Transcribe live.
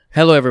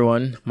Hello,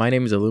 everyone. My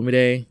name is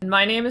Illumide. And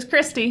my name is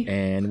Christy.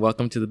 And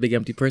welcome to the Big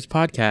Empty Purse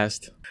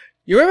podcast.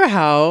 You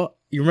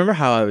remember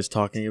how I was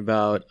talking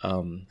about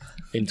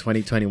in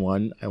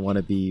 2021, I want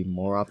to be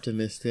more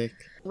optimistic?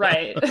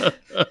 Right.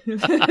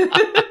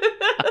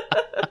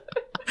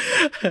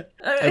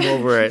 I'm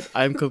over it.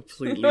 I'm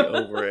completely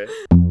over it.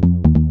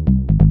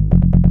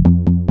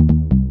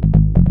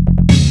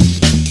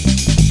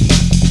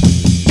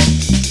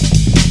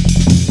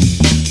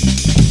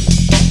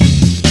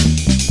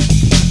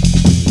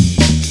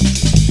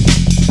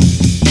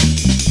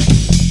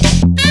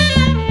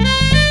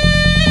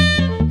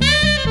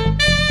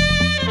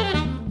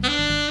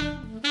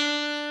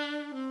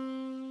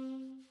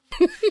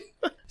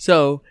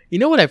 So, you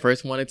know what I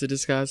first wanted to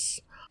discuss?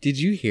 Did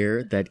you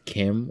hear that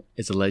Kim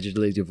is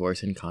allegedly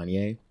divorcing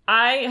Kanye?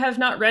 I have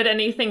not read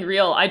anything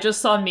real. I just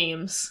saw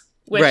memes,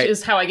 which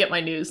is how I get my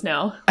news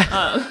now.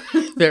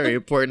 Very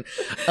important.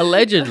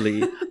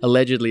 Allegedly,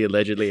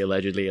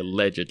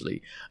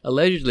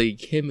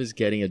 Kim is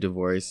getting a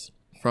divorce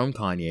from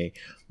Kanye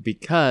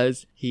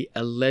because he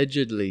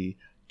allegedly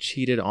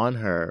cheated on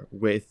her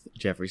with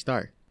Jeffree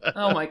Star.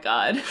 Oh my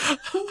god.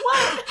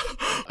 What?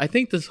 I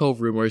think this whole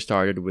rumor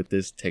started with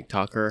this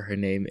TikToker. Her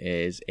name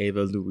is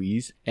Ava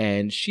Louise,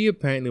 and she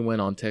apparently went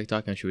on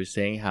TikTok and she was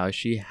saying how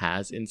she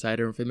has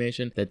insider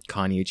information that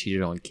Kanye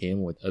cheated on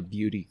Kim with a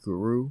beauty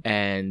guru,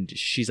 and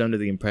she's under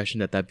the impression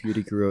that that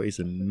beauty guru is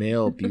a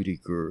male beauty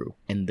guru,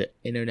 and the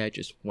internet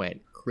just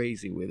went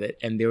crazy with it,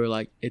 and they were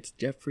like, it's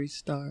Jeffree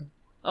Star.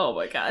 Oh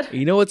my god.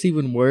 You know what's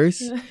even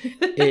worse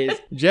is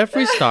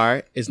Jeffree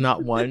Star is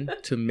not one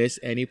to miss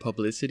any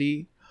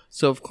publicity.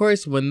 So, of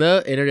course, when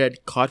the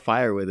internet caught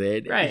fire with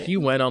it, he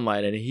went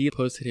online and he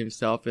posted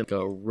himself in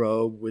a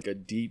robe with a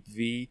deep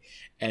V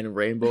and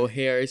rainbow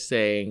hair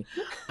saying,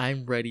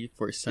 I'm ready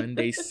for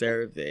Sunday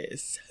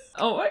service.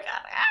 Oh my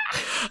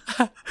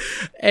god.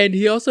 And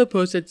he also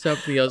posted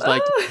something else,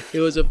 like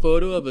it was a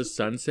photo of a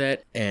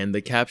sunset, and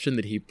the caption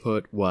that he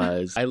put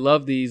was, I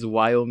love these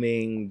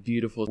Wyoming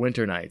beautiful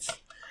winter nights.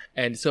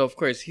 And so, of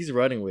course, he's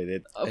running with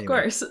it. Of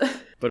course.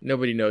 But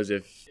nobody knows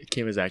if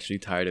Kim is actually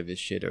tired of his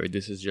shit or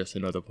this is just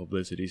another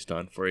publicity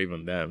stunt for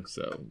even them.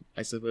 So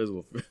I suppose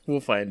we'll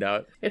find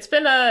out. It's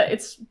been a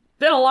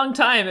long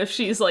time if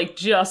she's like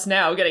just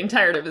now getting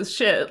tired of his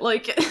shit.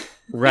 Like,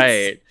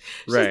 right.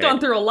 She's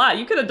gone through a lot.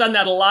 You could have done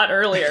that a lot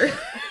earlier.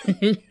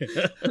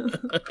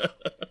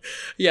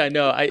 Yeah,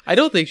 no, I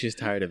don't think she's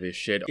tired of his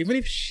shit. Even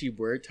if she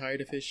were tired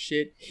of his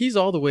shit, he's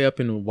all the way up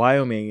in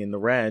Wyoming in the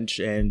ranch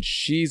and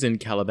she's in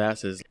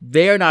Calabasas.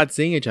 They are not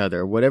seeing each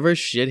other. Whatever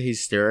shit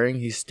he's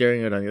stirring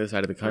it on the other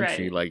side of the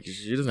country. Right. Like,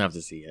 she doesn't have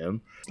to see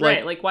him.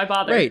 Like why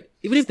bother? Right.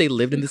 Even if they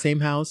lived in the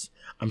same house,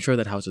 I'm sure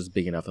that house is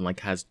big enough and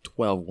like has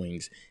 12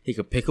 wings. He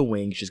could pick a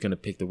wing, she's going to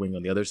pick the wing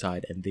on the other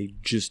side, and they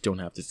just don't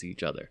have to see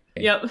each other.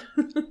 Okay? Yep.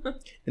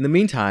 In the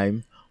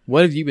meantime,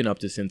 what have you been up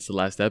to since the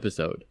last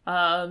episode?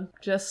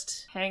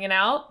 Just hanging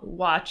out,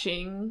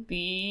 watching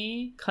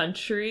the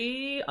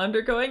country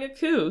undergoing a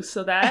coup.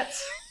 So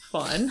that's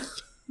fun.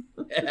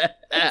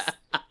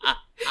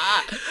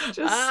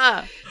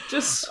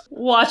 Just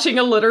watching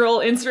a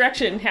literal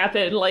insurrection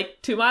happen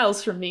like 2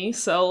 miles from me.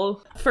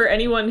 So for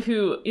anyone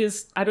who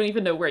is, I don't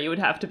even know where you would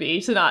have to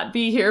be to not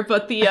be here,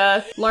 but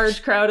the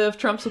large crowd of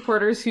Trump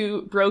supporters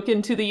who broke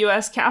into the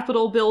U.S.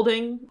 Capitol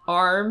building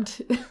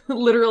armed,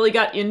 literally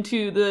got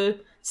into the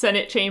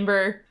Senate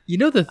chamber. You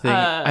know the thing,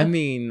 I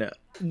mean,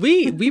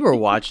 we were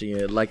watching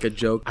it like a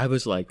joke. I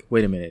was like,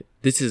 wait a minute,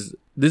 this is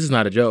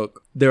not a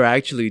joke. They're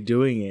actually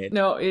doing it.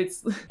 No,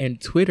 it's...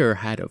 And Twitter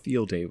had a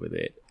field day with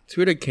it.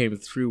 Twitter came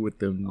through with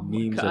the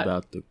memes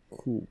about the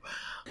coup.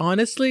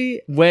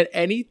 Honestly, when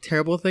any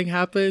terrible thing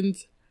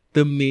happens,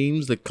 the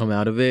memes that come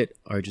out of it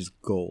are just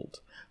gold.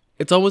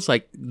 It's almost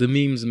like the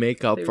memes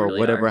make up for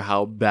really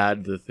how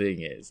bad the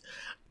thing is.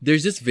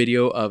 There's this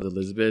video of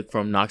Elizabeth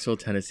from Knoxville,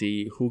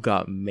 Tennessee, who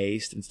got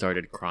maced and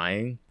started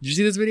crying. Did you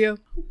see this video?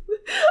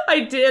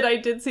 I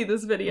did see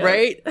this video.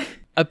 Right?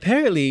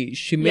 Apparently,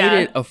 she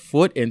made it a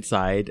foot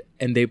inside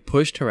and they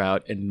pushed her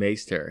out and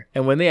maced her.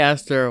 And when they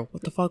asked her,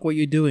 what the fuck were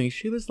you doing?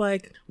 She was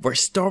like, we're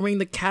storming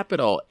the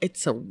Capitol.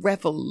 It's a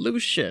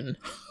revolution.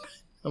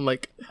 I'm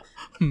like,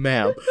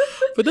 ma'am,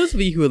 for those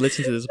of you who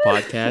listen to this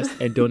podcast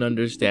and don't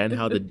understand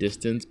how the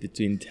distance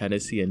between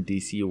Tennessee and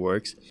DC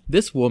works,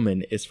 this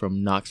woman is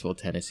from Knoxville,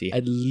 Tennessee,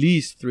 at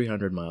least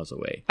 300 miles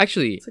away.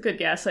 Actually, it's a good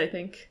guess, I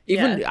think.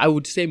 I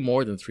would say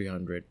more than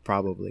 300,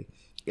 probably.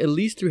 At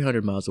least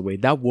 300 miles away,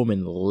 that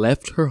woman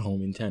left her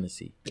home in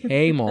Tennessee,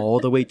 came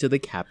all the way to the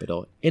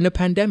Capitol, in a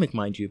pandemic,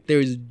 mind you. There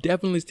is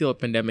definitely still a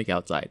pandemic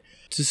outside.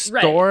 To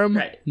storm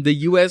the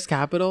U.S.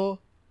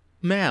 Capitol,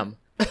 ma'am.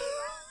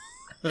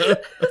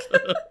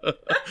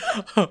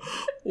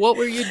 What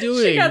were you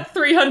doing? She got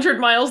 300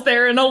 miles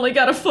there and only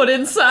got a foot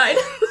inside.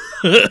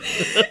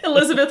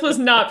 Elizabeth was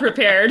not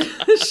prepared.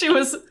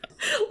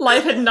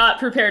 Life had not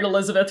prepared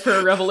Elizabeth for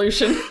a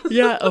revolution.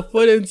 Yeah, a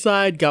foot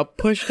inside, got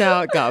pushed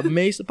out, got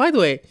maced. By the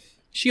way,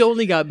 she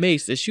only got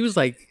maced and she was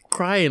like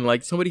crying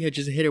like somebody had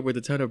just hit her with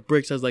a ton of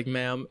bricks. I was like,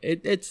 ma'am,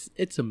 it's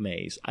a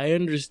maze. I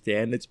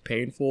understand it's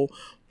painful,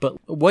 But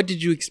what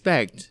did you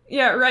expect?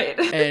 Yeah, right.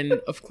 And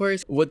of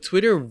course, what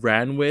Twitter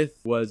ran with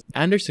was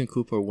Anderson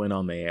Cooper went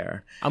on the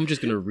air. I'm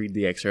just going to read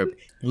the excerpt.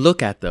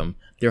 Look at them.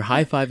 They're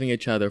high-fiving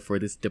each other for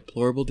this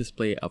deplorable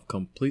display of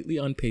completely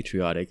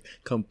unpatriotic,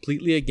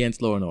 completely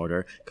against law and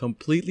order,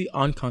 completely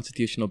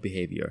unconstitutional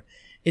behavior.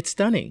 It's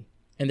stunning.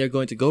 And they're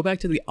going to go back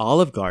to the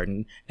Olive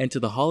Garden and to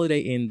the Holiday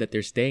Inn that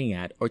they're staying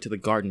at, or to the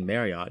Garden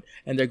Marriott,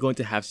 and they're going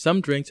to have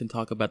some drinks and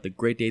talk about the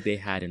great day they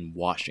had in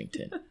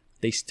Washington.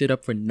 They stood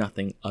up for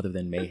nothing other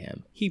than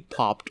mayhem. He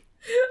popped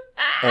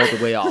all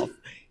the way off.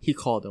 He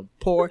called them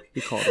poor.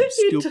 He called them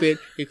stupid.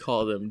 He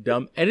called them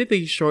dumb.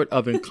 Anything short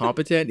of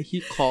incompetent,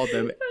 he called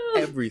them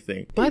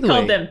everything. By the way, he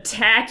called them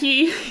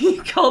tacky. He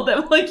called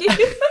them like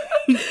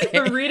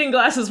the reading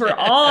glasses were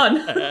on.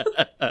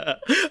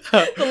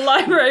 The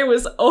library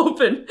was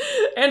open.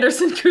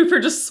 Anderson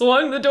Cooper just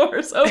swung the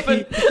doors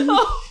open.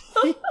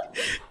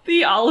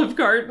 The Olive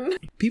Garden.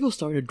 People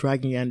started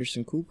dragging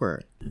Anderson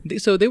Cooper.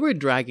 So they were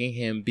dragging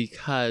him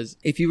because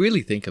if you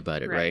really think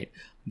about it, right?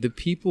 The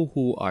people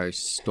who are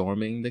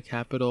storming the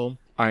Capitol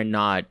are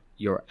not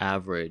your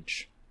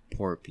average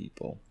poor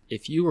people.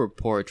 If you were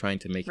poor trying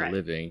to make a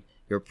living,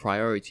 your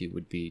priority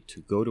would be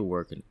to go to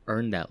work and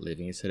earn that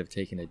living instead of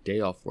taking a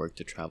day off work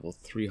to travel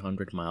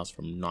 300 miles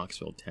from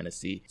Knoxville,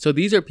 Tennessee. So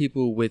these are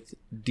people with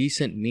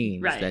decent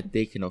means that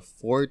they can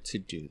afford to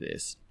do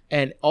this.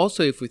 And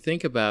also, if we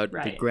think about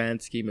the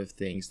grand scheme of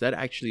things, that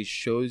actually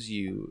shows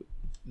you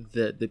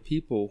the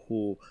people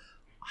who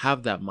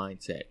have that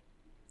mindset.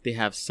 They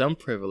have some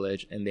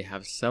privilege and they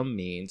have some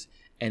means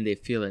and they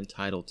feel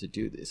entitled to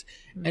do this.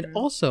 Mm-hmm. And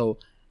also,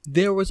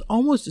 there was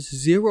almost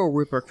zero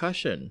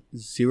repercussion.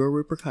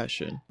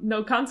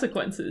 No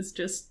consequences,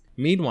 just...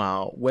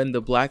 Meanwhile, when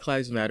the Black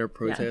Lives Matter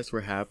protests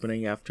were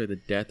happening after the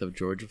death of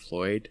George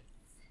Floyd,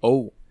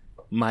 oh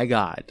my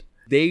God.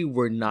 They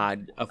were not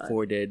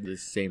afforded the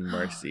same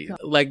mercy.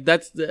 Like,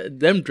 that's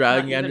them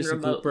dragging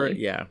Anderson Cooper.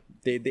 Yeah.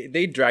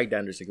 They dragged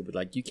Anderson Cooper.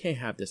 Like, you can't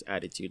have this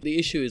attitude. The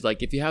issue is,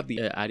 like, if you have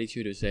the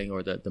attitude of saying,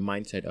 or the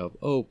mindset of,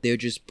 oh, they're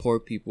just poor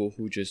people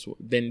who just,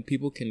 then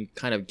people can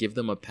kind of give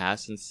them a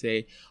pass and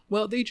say,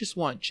 well, they just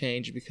want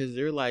change because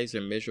their lives are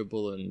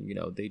miserable and, you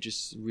know, they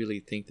just really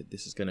think that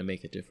this is going to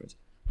make a difference.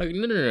 Like,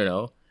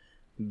 no.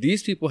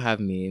 These people have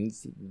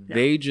means. Yeah.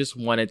 They just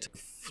wanted to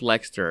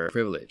flex their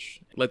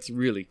privilege. Let's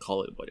really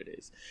call it what it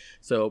is.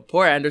 So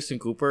poor Anderson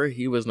Cooper,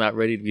 he was not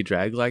ready to be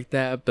dragged like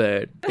that,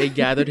 but they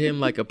gathered him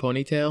like a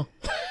ponytail.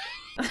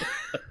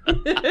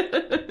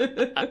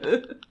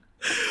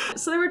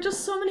 So there were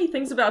just so many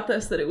things about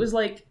this that it was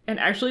like an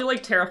actually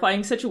like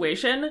terrifying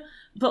situation,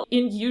 but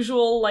in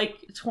usual like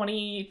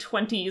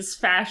 2020s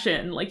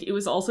fashion, like it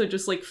was also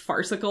just like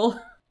farcical.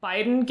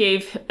 Biden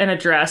gave an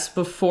address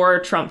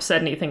before Trump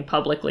said anything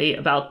publicly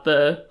about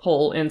the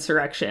whole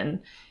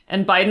insurrection.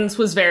 And Biden's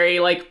was very,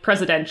 like,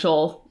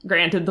 presidential.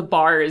 Granted, the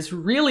bar is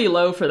really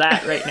low for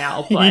that right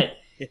now, but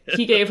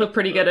he gave a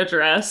pretty good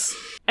address.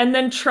 And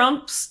then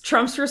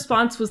Trump's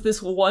response was this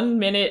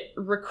 1-minute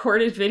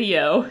recorded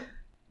video,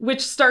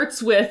 which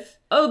starts with,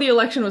 oh, the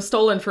election was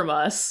stolen from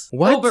us.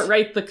 What? Oh, but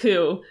right, the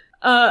coup.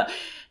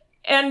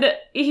 And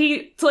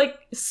he, like,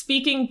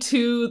 speaking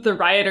to the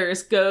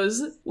rioters,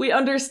 goes, we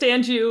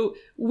understand you.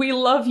 We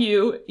love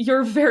you.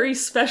 You're very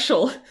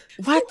special.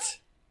 What?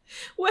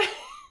 What?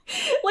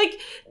 Like,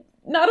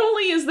 not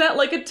only is that,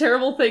 like, a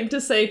terrible thing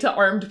to say to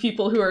armed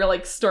people who are,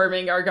 like,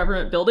 storming our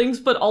government buildings,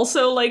 but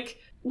also,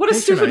 like, what a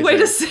stupid way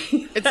to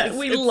say that.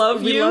 We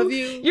love you.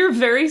 You're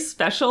very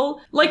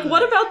special. Like,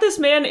 what about this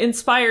man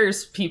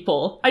inspires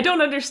people? I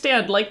don't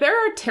understand. Like, there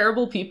are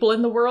terrible people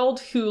in the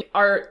world who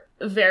are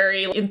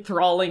very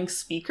enthralling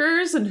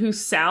speakers and who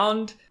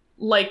sound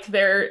like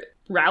they're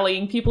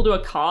rallying people to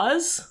a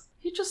cause.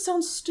 He just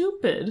sounds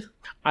stupid.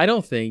 I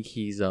don't think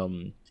he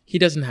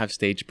doesn't have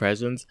stage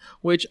presence,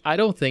 which I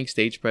don't think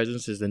stage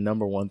presence is the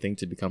number one thing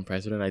to become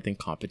president. I think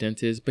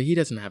competence is, but he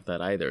doesn't have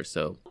that either,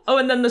 so. Oh,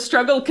 and then the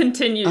struggle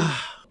continued.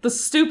 The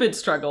stupid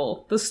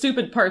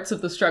parts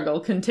of the struggle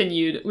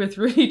continued with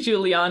Rudy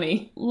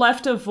Giuliani.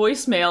 Left a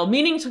voicemail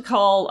meaning to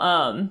call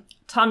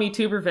Tommy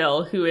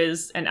Tuberville, who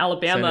is an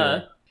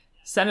Alabama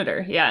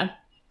Senator, yeah.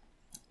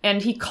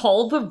 And he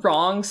called the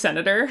wrong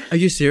senator. Are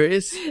you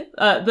serious?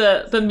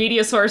 The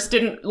media source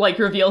didn't, like,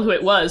 reveal who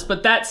it was,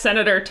 but that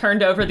senator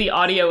turned over the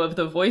audio of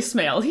the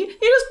voicemail.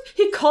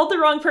 He called the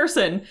wrong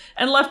person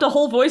and left a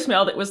whole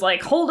voicemail that was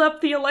like, hold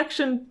up the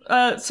election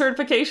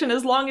certification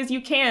as long as you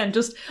can.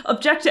 Just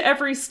object to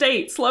every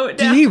state. Slow it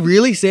down. Did he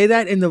really say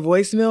that in the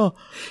voicemail?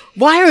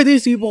 Why are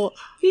these people...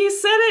 He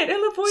said it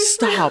in the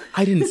voicemail. Stop.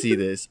 I didn't see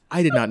this.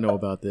 I did not know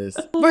about this.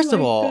 First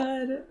of all,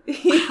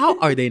 how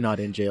are they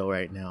not in jail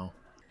right now?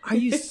 Are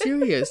you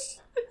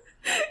serious?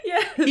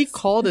 Yes. He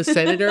called a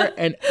senator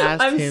and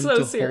asked him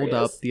to hold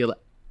up the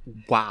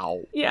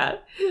Wow. Yeah.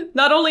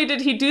 Not only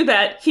did he do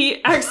that,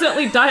 he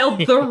accidentally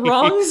dialed the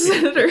wrong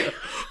senator.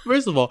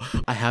 First of all,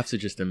 I have to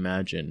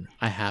imagine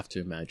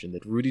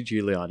that Rudy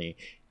Giuliani,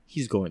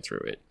 he's going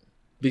through it.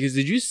 Because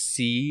did you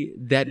see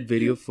that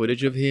video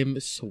footage of him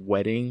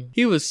sweating?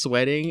 He was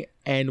sweating,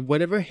 and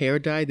whatever hair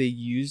dye they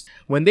used,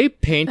 when they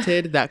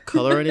painted that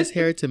color on his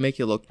hair to make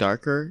it look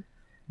darker,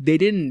 they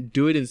didn't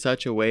do it in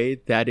such a way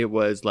that it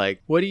was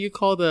like, what do you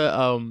call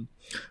the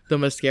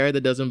mascara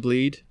that doesn't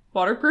bleed?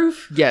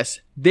 Waterproof?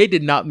 Yes, they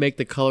did not make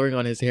the coloring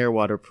on his hair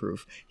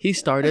waterproof. He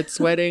started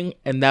sweating,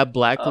 and that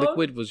black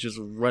liquid was just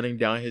running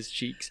down his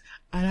cheeks.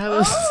 And I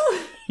was...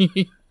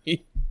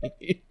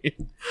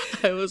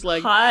 I was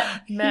like,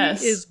 hot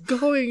mess. He is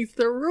going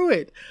through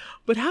it.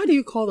 But how do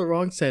you call the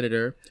wrong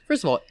senator?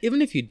 First of all,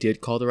 even if you did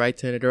call the right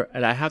senator,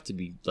 and I have to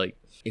be like,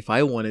 if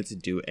I wanted to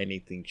do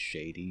anything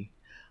shady,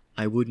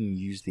 I wouldn't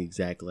use the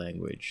exact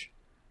language.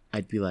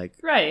 I'd be like,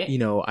 right. You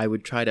know, I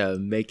would try to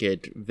make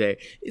it vague.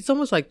 It's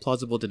almost like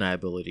plausible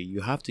deniability.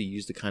 You have to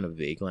use the kind of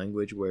vague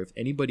language where if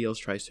anybody else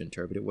tries to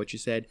interpret what you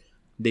said,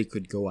 they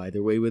could go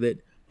either way with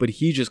it. But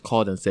he just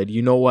called and said,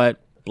 you know what?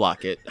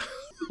 Block it.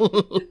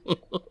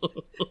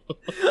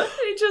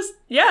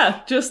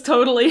 just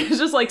totally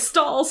just like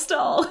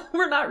stall.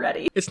 We're not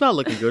ready. It's not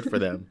looking good for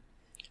them.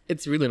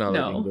 It's really not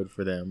looking good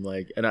for them.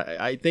 Like, and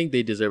I think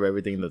they deserve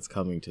everything that's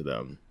coming to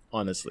them,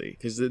 honestly.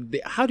 Because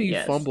how do you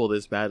fumble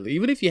this badly?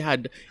 Even if you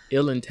had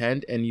ill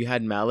intent and you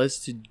had malice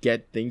to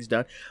get things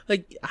done,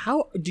 like,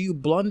 how do you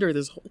blunder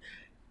this whole...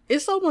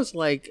 It's almost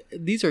like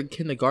these are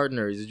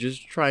kindergartners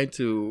just trying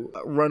to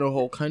run a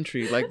whole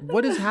country. Like,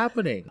 what is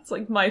happening? It's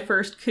like my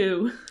first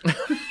coup.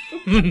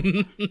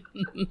 Not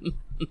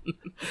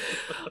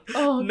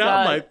God.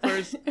 My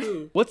first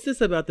coup. What's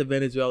this about the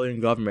Venezuelan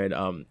government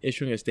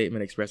issuing a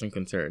statement expressing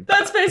concern?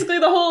 That's basically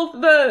the whole,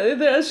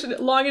 the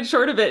long and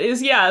short of it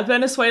is,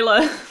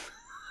 Venezuela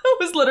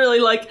was literally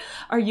like,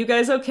 are you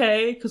guys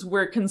okay? Because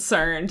we're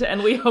concerned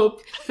and we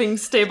hope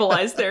things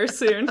stabilize there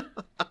soon.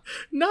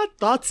 Not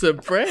thoughts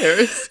and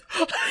prayers.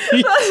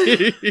 We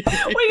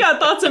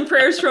got thoughts and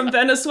prayers from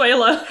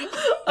Venezuela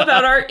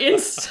about our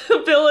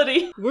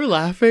instability. We're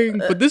laughing,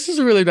 but this is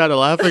really not a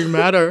laughing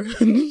matter.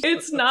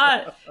 It's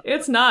not.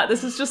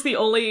 This is just the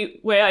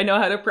only way I know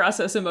how to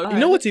process emotion. You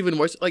know what's even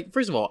worse? Like,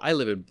 first of all, I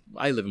live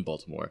in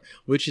Baltimore,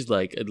 which is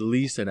like at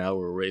least an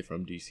hour away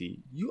from DC.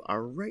 You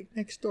are right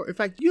next door. In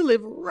fact, you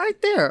live right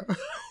there.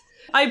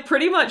 I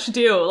pretty much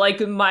do.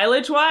 Like,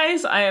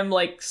 mileage-wise, I am,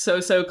 like,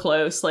 so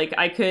close. Like,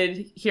 I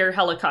could hear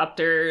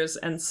helicopters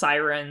and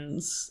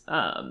sirens.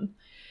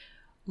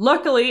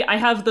 Luckily, I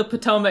have the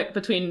Potomac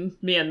between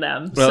me and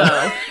them,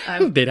 so...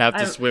 they'd have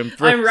to swim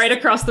first. I'm right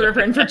across the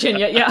river in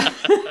Virginia, yeah.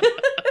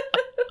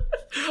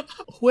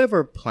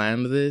 Whoever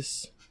planned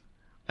this,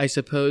 I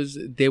suppose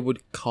they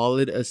would call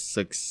it a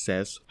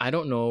success. I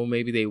don't know,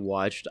 maybe they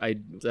watched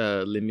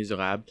Les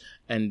Miserables,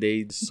 and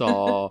they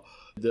saw...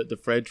 the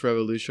French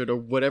Revolution or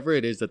whatever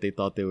it is that they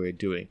thought they were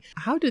doing.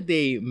 How did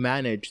they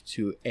manage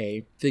to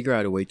figure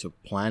out a way to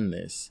plan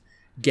this,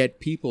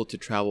 get people to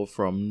travel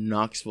from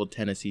Knoxville,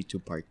 Tennessee to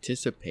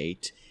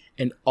participate,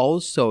 and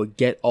also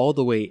get all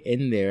the way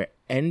in there,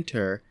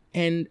 enter,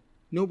 and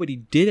nobody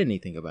did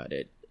anything about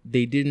it?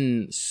 They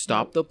didn't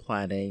stop the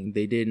planning.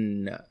 They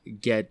didn't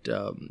get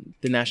the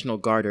National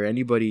Guard or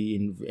anybody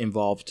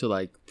involved to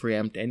like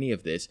preempt any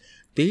of this.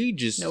 They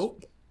just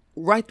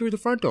right through the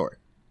front door.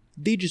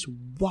 They just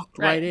walked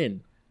right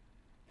in.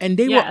 And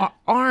they were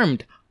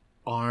armed.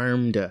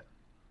 I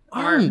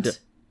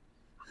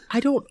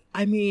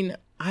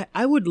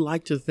would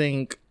like to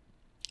think...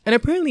 And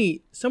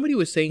apparently, somebody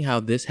was saying how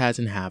this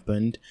hasn't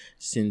happened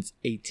since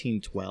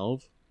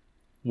 1812,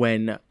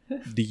 when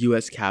the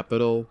U.S.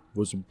 Capitol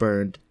was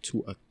burned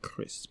to a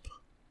crisp.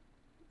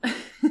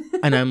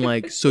 And I'm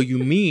like, so you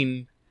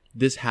mean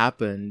this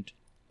happened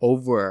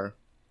over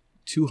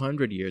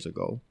 200 years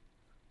ago?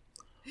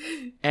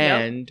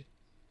 And...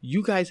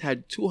 You guys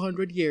had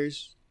 200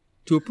 years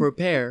to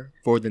prepare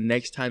for the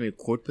next time it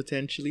could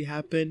potentially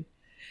happen,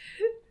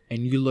 and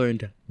you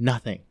learned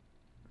nothing.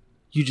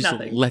 You just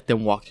let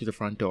them walk through the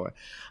front door.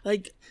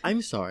 Like,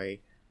 I'm sorry.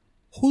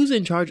 Who's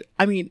in charge?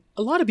 I mean,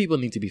 a lot of people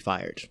need to be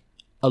fired.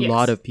 A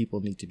lot of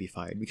people need to be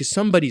fired because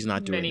somebody's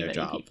not doing their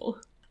job. People.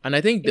 And I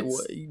think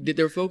that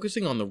they're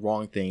focusing on the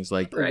wrong things.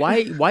 Like,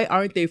 why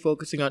aren't they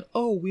focusing on,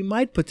 we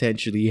might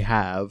potentially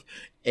have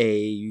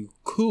a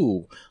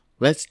coup?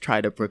 Let's try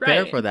to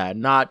prepare for that.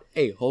 Not,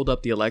 hold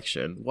up the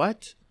election.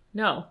 What?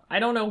 No, I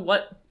don't know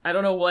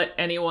what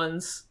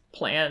anyone's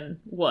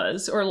plan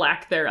was or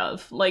lack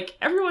thereof. Like,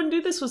 everyone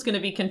knew this was going to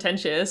be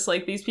contentious.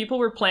 Like, these people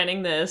were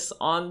planning this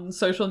on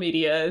social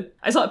media.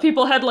 I saw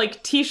people had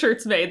like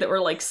t-shirts made that were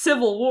like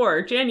Civil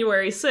War,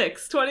 January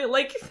 6th, 20.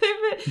 Like,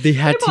 they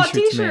had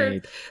t-shirts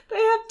made. They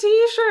have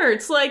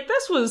t-shirts. Like,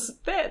 this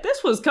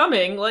was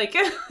coming. Like,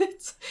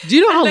 do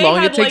you know how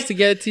long it takes to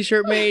get a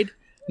t-shirt made?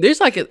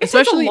 There's like,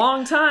 especially a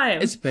long time,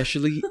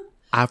 especially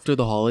after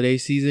the holiday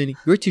season,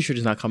 your t-shirt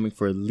is not coming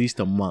for at least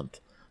a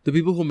month. The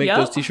people who make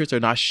those t-shirts are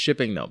not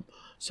shipping them.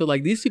 So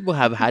like these people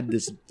have had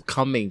this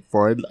coming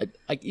for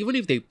like even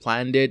if they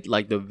planned it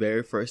like the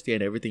very first day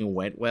and everything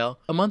went well,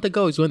 a month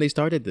ago is when they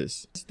started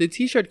this. The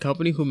t-shirt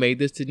company who made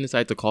this didn't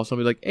decide to call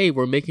somebody like, hey,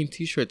 we're making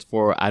t-shirts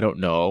for, I don't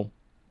know,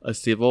 a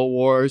civil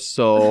war.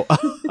 So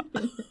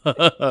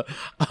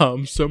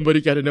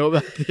Somebody got to know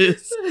about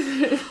this.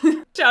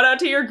 Shout out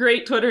to your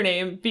great Twitter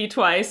name, Be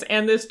Twice,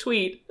 and this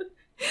tweet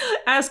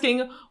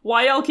asking,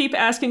 why y'all keep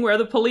asking where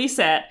the police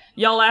at?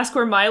 Y'all ask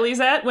where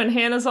Miley's at when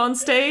Hannah's on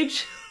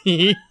stage?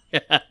 It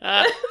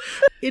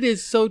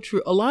is so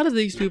true. A lot of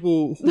these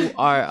people who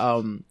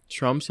are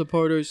Trump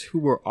supporters who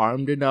were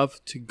armed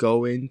enough to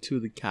go into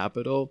the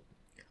Capitol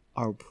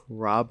are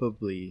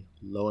probably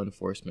law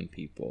enforcement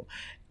people,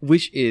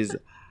 which is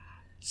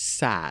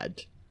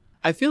sad.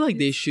 I feel like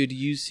they should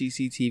use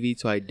CCTV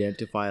to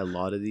identify a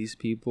lot of these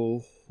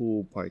people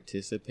who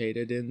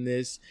participated in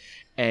this.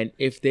 And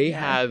if they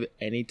have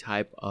any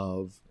type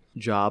of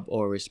job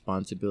or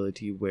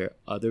responsibility where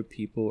other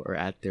people are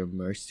at their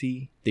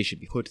mercy, they should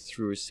be put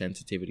through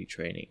sensitivity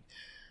training.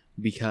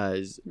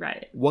 Because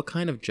what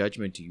kind of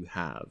judgment do you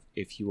have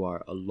if you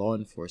are a law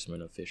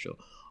enforcement official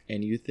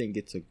and you think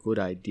it's a good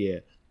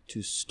idea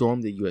to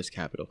storm the U.S.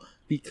 Capitol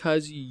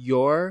because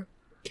your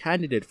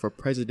candidate for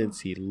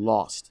presidency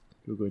lost?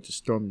 You're going to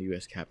storm the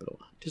U.S. Capitol.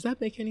 Does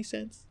that make any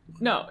sense?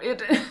 No,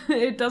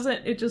 it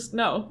doesn't. It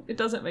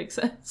doesn't make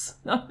sense.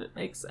 None of it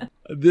makes sense.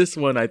 This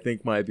one I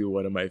think might be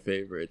one of my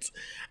favorites.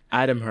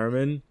 Adam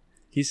Herman,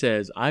 he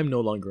says, I'm no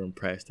longer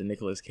impressed that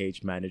Nicolas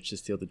Cage managed to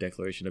steal the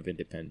Declaration of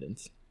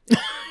Independence.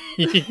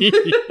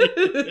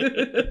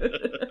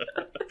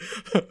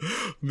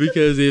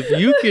 Because if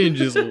you can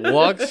just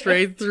walk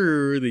straight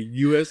through the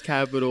U.S.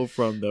 Capitol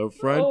from the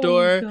front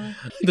door, God.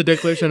 The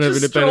Declaration of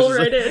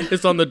Independence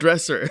is on the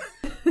dresser.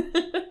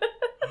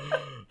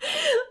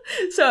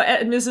 So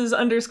Mrs.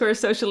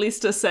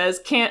 _Socialista says,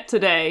 can't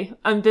today.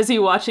 I'm busy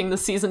watching the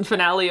season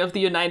finale of The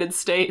United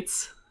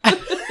States. I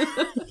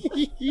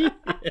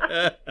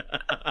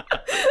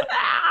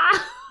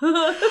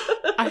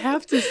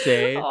have to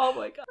say, oh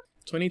my God,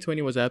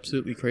 2020 was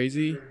absolutely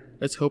crazy.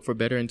 Let's hope for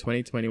better in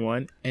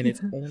 2021. And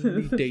it's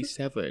only day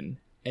 7.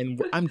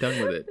 And I'm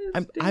done with it.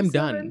 I'm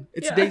done.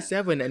 It's day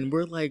 7 and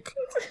we're like,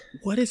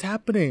 what is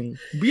happening?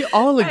 We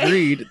all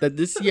agreed that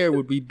this year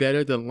would be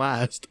better than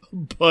last.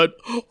 But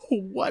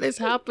what is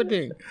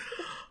happening?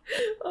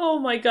 Oh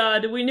my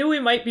God. We knew we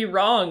might be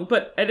wrong,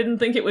 but I didn't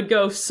think it would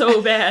go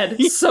so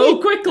bad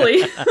so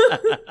quickly.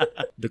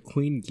 The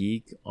Queen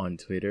Geek on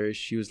Twitter,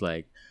 she was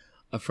like,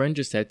 a friend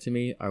just said to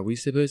me, are we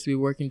supposed to be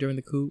working during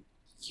the coup?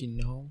 You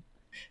know,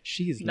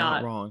 she is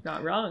not wrong.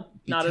 Not wrong.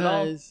 Not at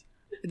all.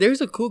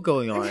 There's a coup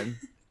going on.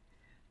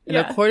 And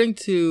according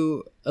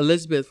to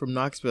Elizabeth from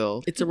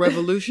Knoxville, it's a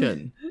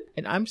revolution.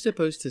 And I'm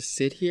supposed to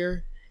sit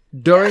here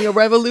during a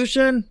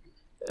revolution?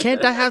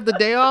 Can't I have the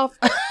day off?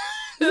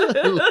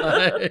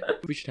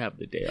 We should have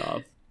the day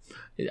off.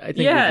 I think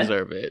we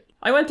deserve it.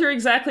 I went through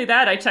exactly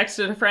that. I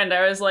texted a friend.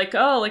 I was like,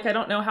 I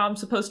don't know how I'm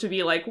supposed to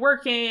be like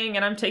working,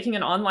 and I'm taking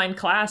an online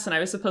class, and I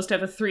was supposed to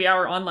have a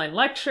 3-hour online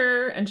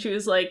lecture. And she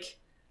was like,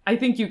 I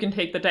think you can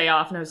take the day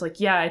off. And I was like,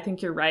 yeah, I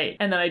think you're right.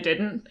 And then I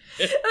didn't.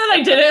 And then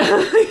I didn't.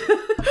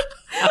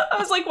 I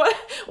was like,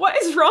 what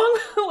is wrong?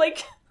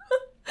 Like,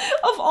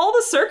 of all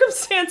the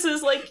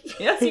circumstances, like,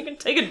 yes, you can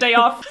take a day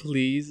off.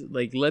 Please,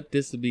 like, let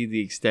this be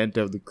the extent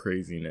of the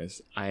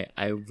craziness. I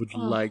would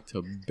like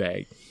to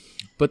beg.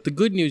 But the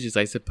good news is,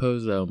 I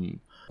suppose,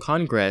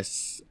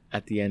 Congress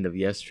at the end of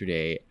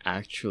yesterday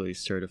actually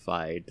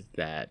certified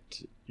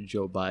that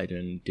Joe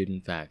Biden did,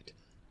 in fact,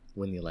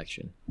 win the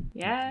election.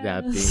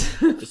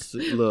 Yes.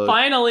 Look,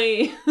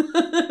 finally.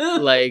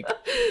 Like,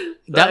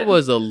 that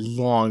was a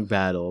long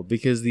battle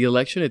because the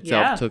election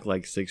itself took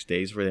like 6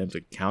 days for them to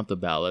count the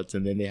ballots,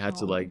 and then they had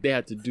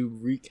to do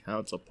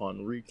recounts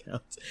upon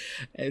recounts.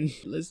 And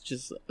let's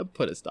just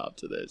put a stop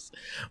to this.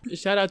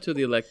 Shout out to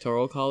the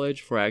Electoral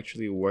College for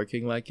actually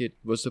working like it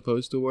was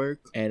supposed to work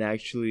and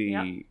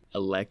actually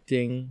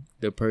electing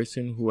the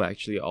person who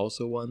actually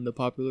also won the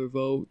popular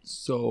vote.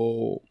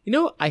 So,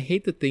 I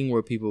hate the thing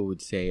where people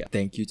would say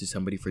thank you to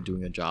somebody for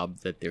doing a job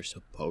that they're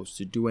supposed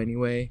to do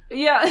anyway.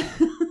 Yeah.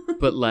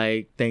 But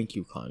like, thank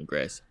you,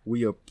 Congress.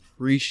 We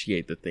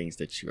appreciate the things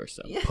that you are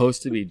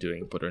supposed to be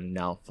doing but are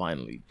now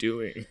finally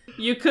doing.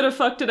 You could have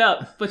fucked it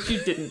up, but you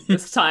didn't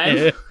this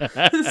time.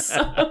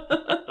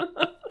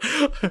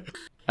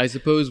 I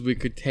suppose we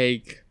could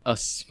take a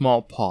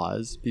small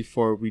pause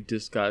before we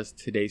discuss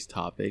today's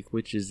topic,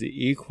 which is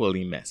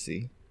equally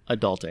messy: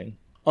 adulting.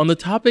 On the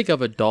topic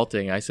of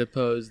adulting, I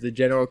suppose the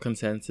general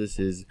consensus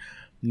is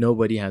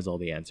nobody has all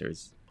the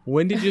answers.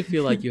 When did you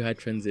feel like you had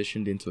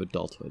transitioned into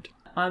adulthood?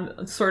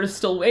 I'm sort of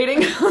still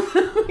waiting.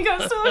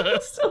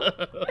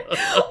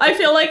 I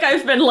feel like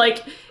I've been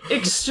like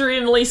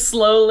extremely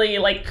slowly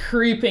like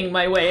creeping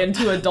my way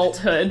into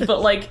adulthood,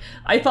 but like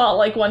I thought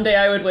like one day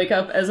I would wake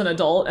up as an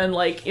adult and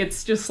like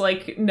it's just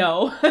like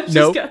no.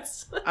 Nope.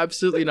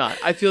 Absolutely not.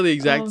 I feel the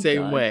exact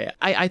same way.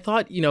 I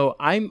thought,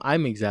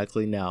 I'm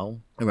exactly now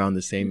around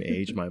the same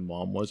age my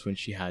mom was when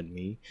she had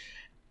me,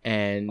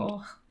 and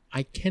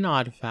I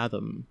cannot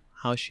fathom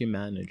how she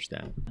managed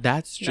that.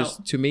 That's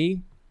just to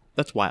me,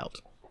 that's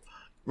wild.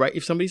 Right?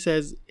 If somebody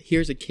says,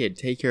 here's a kid,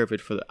 take care of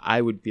it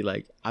I would be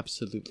like,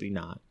 absolutely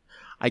not.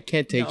 I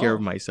can't take care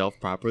of myself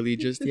properly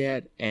just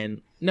yet.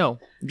 And no.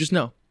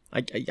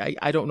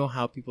 I don't know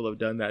how people have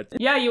done that.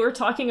 Yeah, you were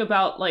talking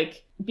about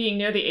like being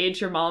near the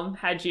age your mom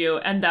had you,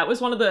 and that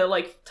was one of the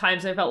like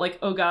times I felt like,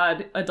 oh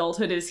god,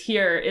 adulthood is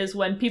here, is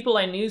when people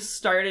I knew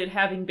started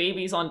having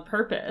babies on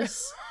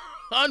purpose.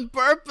 On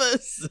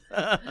purpose.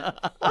 Like,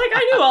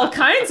 I knew all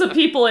kinds of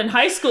people in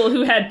high school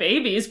who had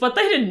babies, but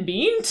they didn't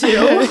mean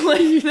to.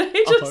 Like,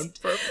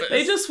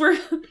 they just were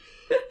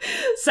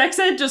sex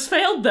ed just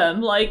failed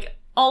them. Like,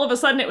 all of a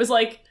sudden it was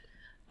like,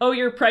 oh,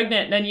 you're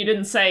pregnant, and you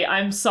didn't say,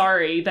 I'm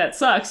sorry, that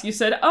sucks. You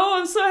said, oh,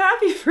 I'm so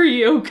happy for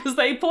you, because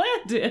they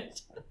planned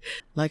it.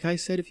 Like I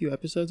said a few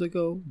episodes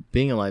ago,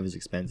 being alive is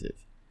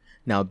expensive.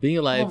 Now, being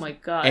alive oh my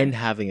God. and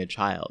having a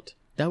child,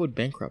 that would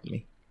bankrupt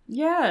me.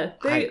 Yeah,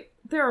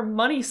 there are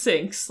money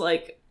sinks.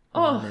 Like,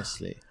 oh.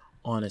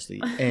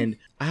 Honestly. And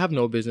I have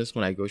no business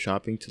when I go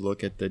shopping to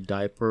look at the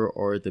diaper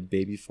or the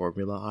baby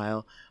formula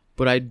aisle,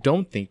 but I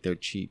don't think they're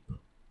cheap.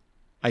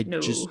 I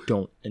just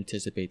don't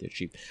anticipate they're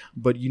cheap.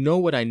 But you know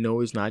what I know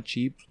is not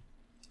cheap?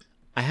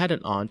 I had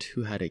an aunt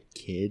who had a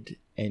kid,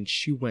 and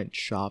she went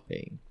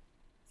shopping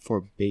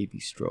for baby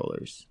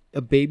strollers.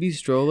 A baby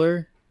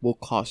stroller will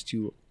cost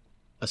you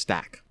a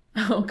stack.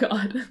 Oh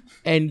God.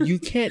 And you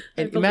can't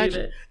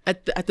imagine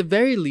it. at the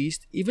very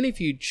least, even if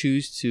you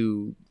choose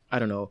to, I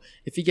don't know,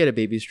 if you get a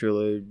baby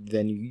stroller,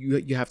 then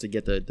you have to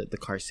get the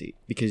car seat,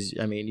 because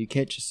I mean, you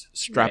can't just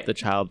strap the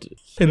child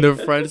in the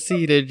front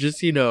seat and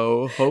just, you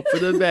know, hope for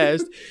the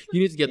best. You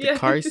need to get the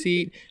car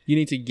seat. You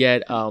need to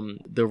get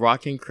the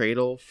rocking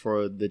cradle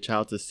for the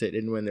child to sit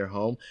in when they're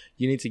home.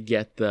 You need to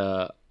get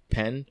the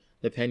pen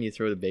you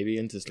throw the baby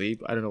in to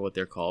sleep. I don't know what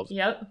they're called.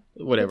 Yep.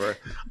 Whatever.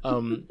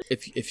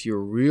 If you're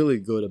really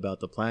good about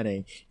the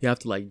planning, you have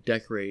to like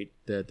decorate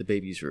the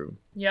baby's room.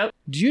 Yep.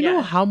 Do you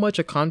know how much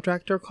a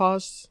contractor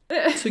costs?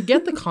 To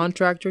get the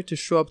contractor to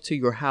show up to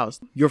your house,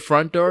 your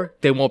front door,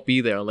 they won't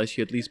be there unless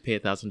you at least pay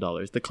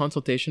 $1,000. The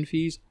consultation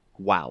fees,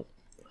 wow.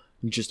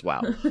 Just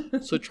wow.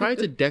 So trying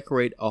to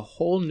decorate a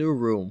whole new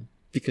room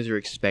because you're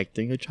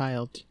expecting a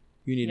child,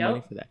 you need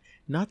money for that.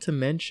 Not to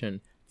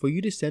mention, for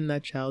you to send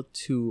that child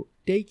to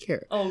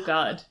daycare. Oh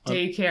God,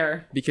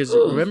 daycare. Because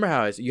remember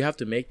how you have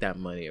to make that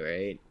money,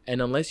 right?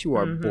 And unless you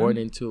are born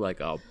into like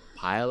a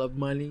pile of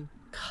money,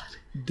 God,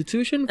 the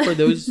tuition for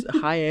those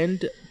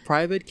high-end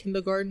private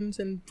kindergartens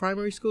and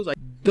primary schools, like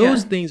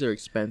those things are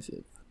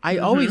expensive. I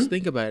always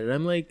think about it.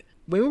 I'm like,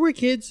 when we were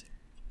kids,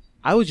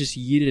 I was just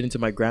yeeted into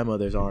my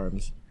grandmother's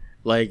arms.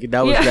 Like,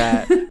 that was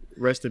that.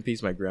 Rest in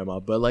peace, my grandma.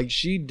 But, like,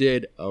 she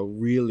did a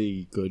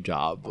really good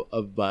job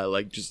of,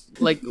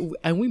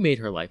 and we made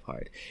her life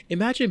hard.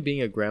 Imagine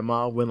being a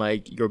grandma when,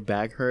 like, your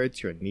back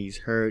hurts, your knees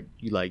hurt,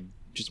 you, like,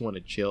 just want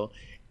to chill,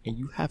 and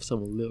you have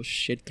some little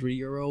shit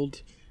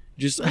 3-year-old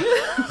just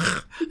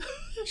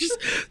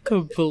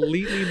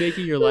completely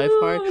making your life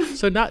hard.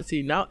 So now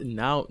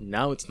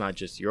it's not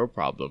just your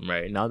problem,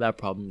 right? Now that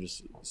problem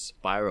just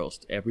spirals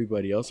to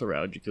everybody else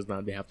around you, because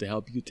now they have to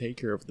help you take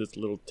care of this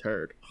little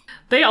turd.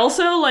 They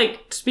also,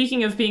 like,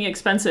 speaking of being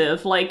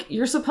expensive, like,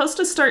 you're supposed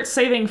to start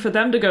saving for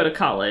them to go to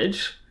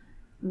college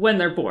when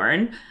they're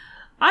born.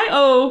 I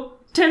owe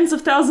tens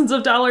of thousands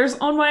of dollars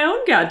on my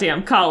own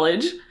goddamn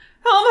college.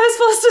 How am I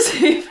supposed to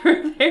save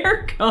for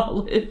their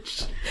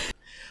college?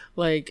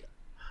 Like,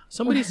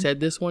 somebody said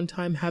this one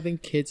time, having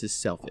kids is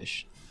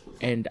selfish.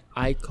 And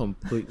I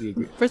completely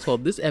agree. First of all,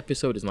 this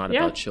episode is not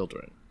about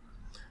children.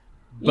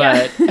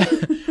 But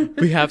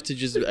we have to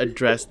just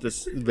address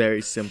this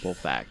very simple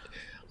fact.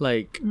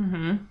 Like,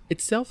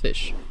 it's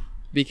selfish.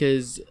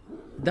 Because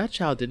that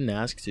child didn't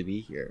ask to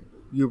be here.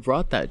 You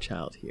brought that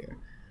child here.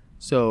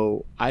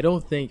 So I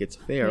don't think it's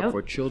fair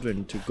for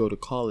children to go to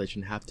college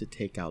and have to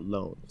take out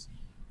loans.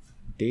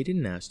 They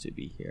didn't ask to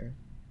be here.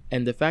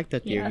 And the fact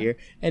that they're here,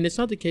 and it's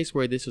not the case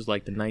where this was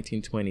like the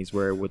 1920s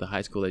where with a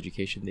high school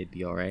education they'd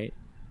be all right.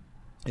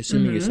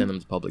 Assuming you send them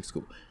to public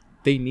school.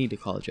 They need a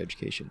college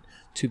education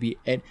to be,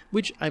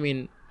 which, I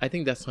mean, I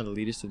think that's not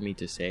elitist of me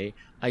to say.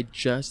 I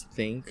just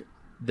think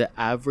the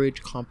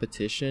average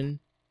competition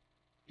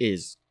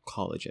is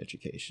college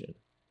education.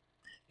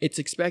 It's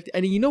expected,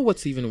 and you know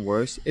what's even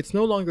worse? It's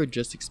no longer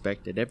just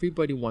expected.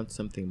 Everybody wants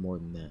something more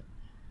than that.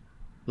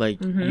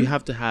 Like, you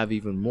have to have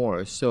even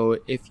more. So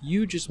if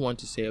you just want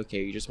to say,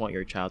 okay, you just want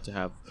your child to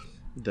have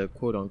the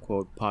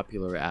quote-unquote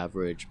popular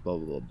average, blah,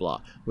 blah, blah,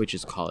 blah, which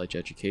is college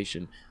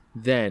education,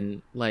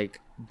 then, like,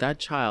 that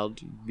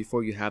child,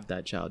 before you have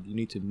that child, you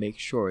need to make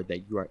sure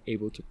that you are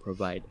able to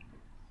provide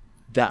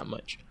that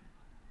much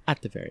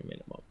at the very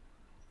minimum.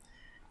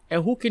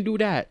 And who can do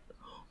that?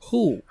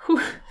 Who?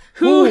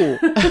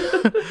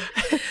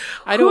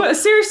 I don't.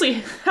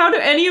 Seriously, how do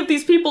any of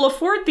these people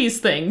afford these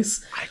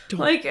things? I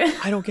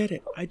don't get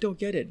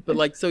it. But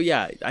like, so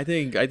yeah, I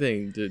think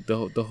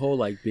the whole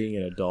like being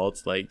an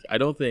adult, like, I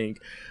don't think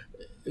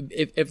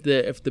if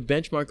the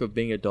benchmark of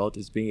being adult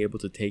is being able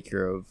to take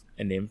care of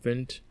an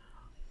infant,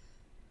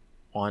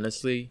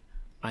 honestly,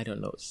 I don't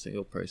know a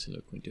single person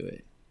who can do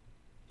it.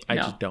 I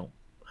just don't.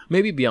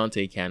 Maybe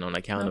Beyonce can, on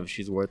account of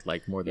she's worth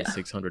like more than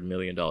 $600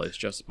 million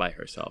just by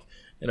herself.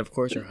 And of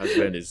course her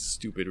husband is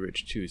stupid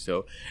rich too.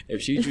 So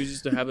if she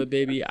chooses to have a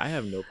baby, I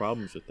have no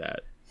problems with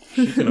that.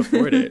 She can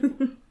afford it.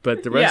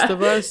 But the rest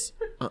of us,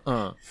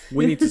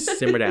 we need to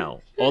simmer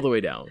down, all the way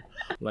down.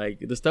 Like,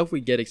 the stuff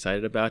we get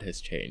excited about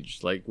has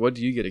changed. Like, what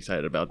do you get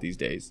excited about these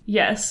days?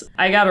 Yes,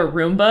 I got a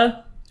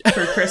Roomba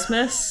for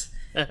Christmas,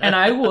 and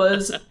I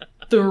was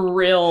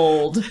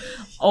thrilled.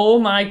 Oh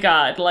my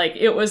god, like,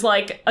 it was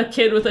like a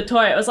kid with a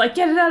toy. I was like,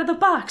 get it out of the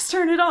box,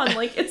 turn it on.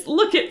 Like,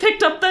 it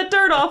picked up that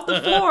dirt off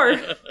the floor.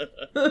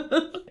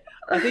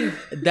 I think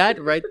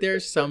that right there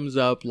sums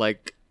up,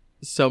 like,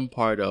 some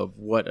part of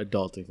what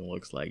adulting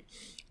looks like.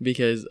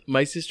 Because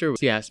my sister,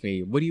 she asked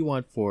me, what do you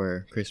want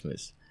for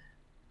Christmas?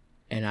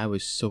 And I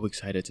was so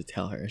excited to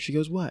tell her. And she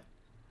goes, what?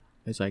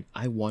 I was like,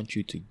 I want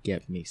you to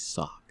get me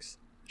socks.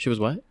 She was,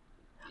 what?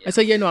 I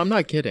said, yeah, no, I'm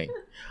not kidding.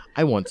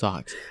 I want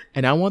socks.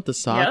 And I want the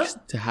socks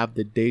to have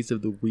the days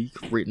of the week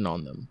written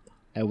on them.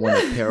 I want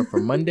a pair for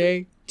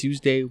Monday,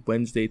 Tuesday,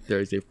 Wednesday,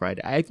 Thursday,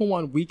 Friday. I even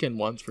want weekend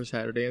ones for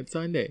Saturday and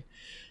Sunday.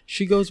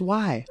 She goes,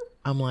 why?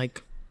 I'm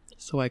like,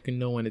 so I can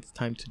know when it's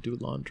time to do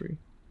laundry.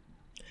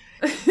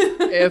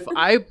 If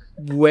I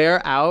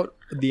wear out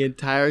the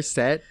entire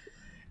set,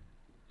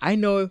 I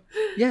know,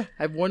 yeah,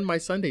 I've worn my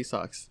Sunday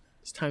socks.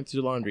 It's time to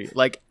do laundry.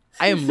 Like,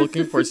 I am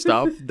looking for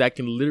stuff that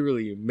can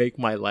literally make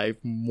my life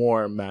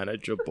more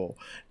manageable.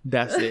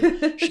 That's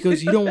it. She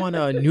goes, you don't want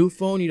a new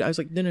phone? I was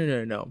like,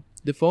 no.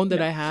 The phone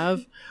that I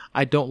have,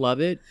 I don't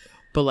love it.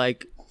 But,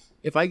 like,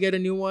 if I get a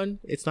new one,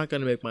 it's not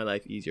going to make my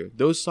life easier.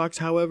 Those socks,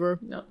 however,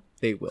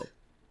 they will.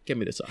 Get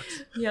me the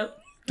socks. Yep.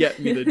 Get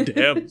me the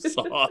damn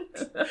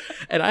socks.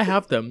 And I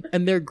have them,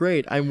 and they're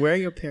great. I'm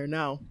wearing a pair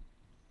now.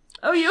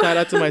 Oh, you? Shout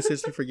out to my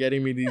sister for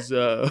getting me these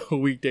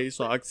weekday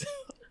socks.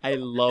 I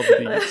love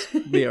these.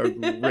 They are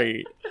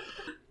great.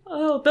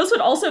 Oh, those would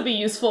also be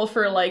useful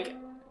for, like,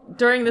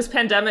 during this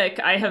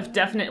pandemic, I have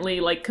definitely,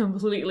 like,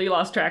 completely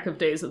lost track of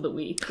days of the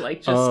week.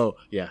 Like, just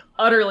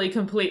utterly,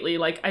 completely.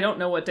 Like, I don't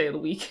know what day of the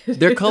week it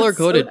They're is,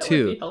 color-coded, so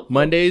too.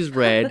 Monday's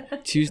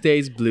red,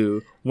 Tuesday's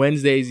blue,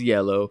 Wednesday's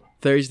yellow,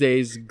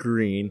 Thursday's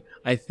green.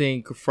 I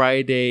think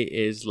Friday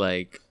is,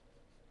 like,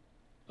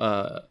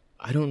 I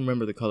don't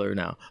remember the color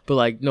now. But,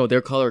 like, no,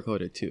 they're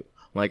color-coded, too.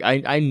 Like,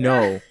 I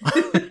know.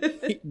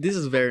 This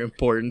is very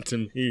important to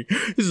me.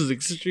 This is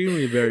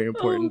extremely very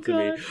important to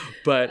me.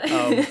 But,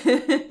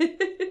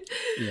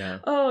 yeah.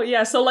 Oh,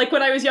 yeah. So, like,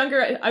 when I was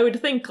younger, I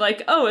would think,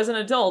 like, oh, as an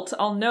adult,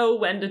 I'll know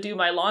when to do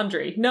my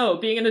laundry. No,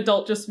 being an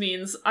adult just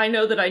means I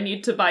know that I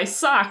need to buy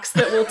socks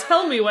that will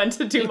tell me when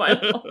to do my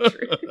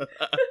laundry.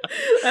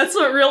 That's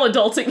what real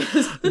adulting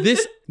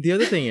is. The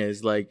other thing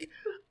is, like,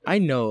 I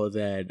know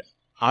that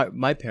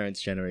my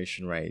parents'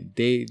 generation, right?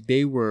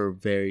 They were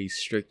very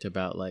strict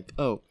about, like,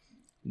 oh,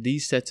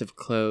 these sets of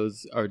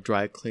clothes are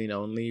dry clean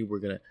only.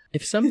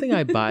 If something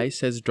I buy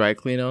says dry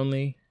clean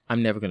only,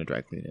 I'm never gonna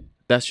dry clean it.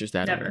 That's just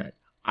that. Never.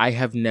 I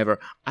have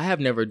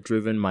never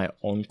driven my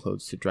own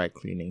clothes to dry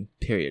cleaning.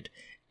 Period.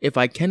 If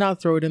I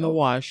cannot throw it in the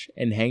wash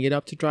and hang it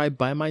up to dry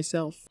by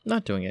myself,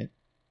 not doing it.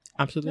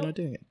 Absolutely not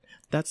doing it.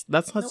 That's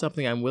not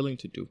something I'm willing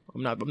to do.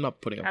 I'm not putting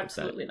up with that.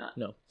 Absolutely not.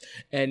 No.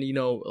 And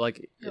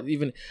like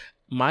even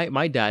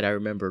my dad, I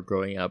remember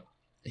growing up,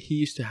 he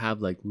used to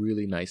have like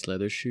really nice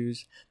leather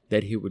shoes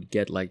that he would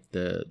get like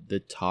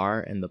the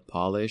tar and the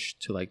polish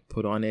to like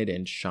put on it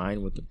and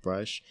shine with the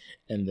brush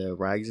and the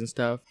rags and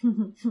stuff.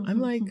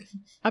 I'm like,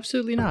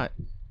 absolutely not.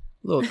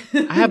 Look,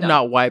 I have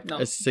not wiped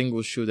a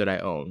single shoe that I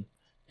own.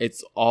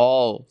 It's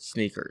all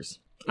sneakers.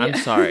 I'm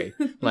sorry.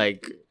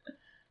 Like,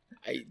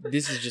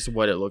 this is just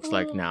what it looks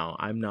like now.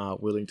 I'm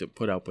not willing to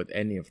put up with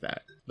any of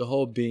that. The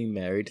whole being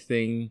married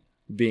thing,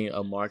 being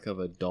a mark of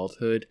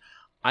adulthood,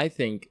 I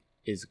think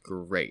is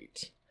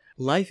great.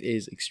 Life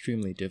is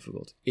extremely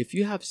difficult. If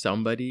you have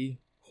somebody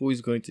who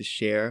is going to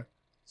share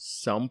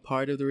some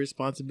part of the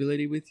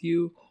responsibility with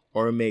you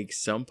or make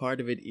some part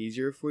of it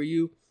easier for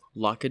you,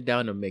 lock it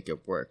down and make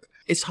it work.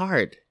 It's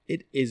hard.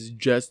 It is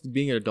just,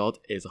 being an adult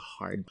is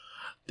hard.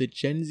 The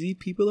Gen Z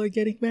people are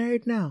getting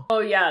married now.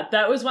 Oh yeah,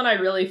 that was when I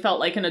really felt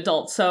like an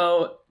adult.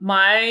 So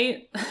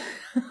my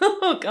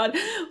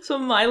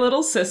my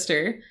little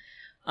sister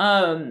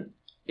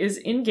is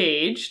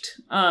engaged.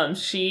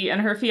 She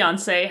and her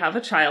fiance have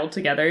a child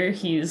together.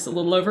 He's a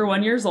little over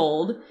 1 year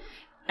old.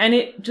 And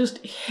it just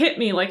hit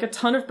me like a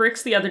ton of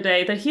bricks the other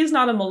day that he's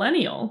not a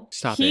millennial.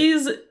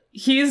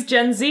 He's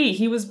Gen Z.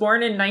 He was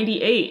born in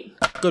 98.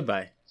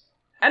 Goodbye.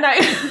 And I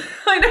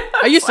know.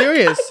 Are you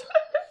serious?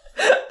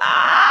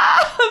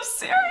 I'm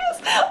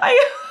serious. I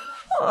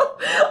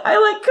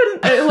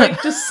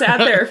just sat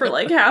there for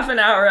like half an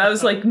hour. I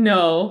was like,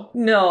 no.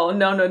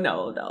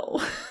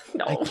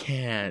 I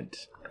can't.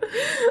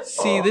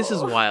 See, this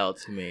is wild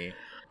to me.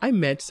 I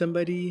met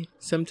somebody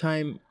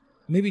sometime,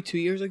 maybe 2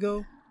 years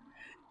ago,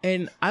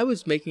 and I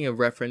was making a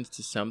reference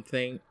to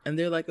something, and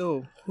they're like,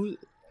 oh, who?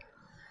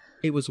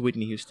 It was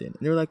Whitney Houston. And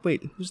they were like,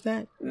 wait, who's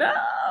that? No.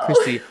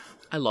 Christy,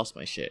 I lost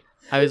my shit.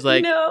 I was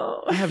like,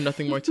 no. I have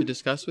nothing more to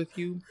discuss with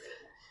you.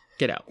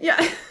 Get out.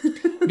 Yeah.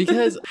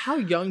 Because how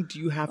young do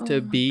you have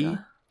to be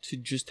to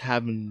just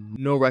have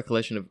no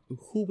recollection of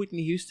who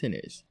Whitney Houston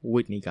is?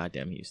 Whitney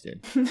goddamn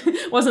Houston.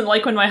 Wasn't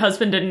like when my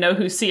husband didn't know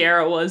who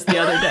Ciara was the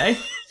other day.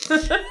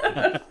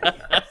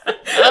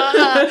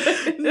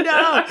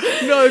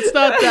 No, it's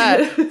not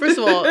that. First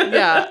of all,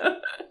 yeah.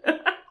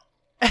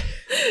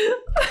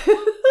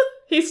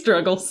 He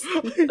struggles.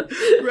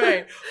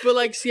 Right. But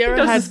like Sierra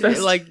Does had his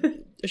best. like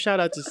shout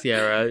out to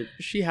Sierra.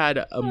 She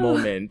had a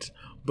moment,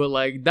 but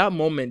like that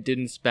moment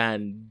didn't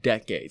span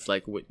decades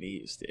like Whitney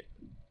Houston.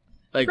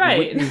 Like Right.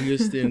 Whitney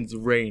Houston's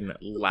reign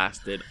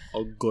lasted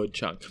a good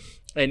chunk.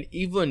 And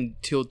even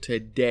till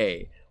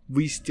today,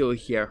 we still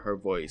hear her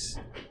voice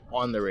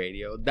on the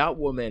radio. That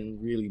woman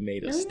really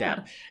made a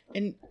stamp.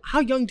 And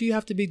how young do you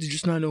have to be to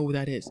just not know who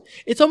that is?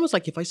 It's almost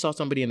like if I saw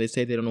somebody and they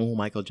say they don't know who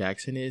Michael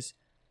Jackson is,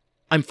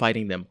 I'm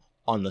fighting them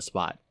on the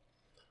spot.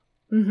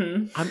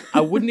 Mm-hmm. I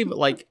wouldn't even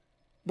like,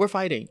 we're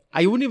fighting.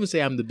 I wouldn't even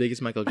say I'm the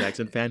biggest Michael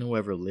Jackson fan who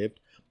ever lived,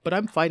 but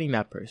I'm fighting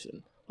that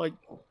person. Like,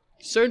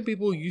 certain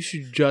people, you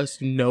should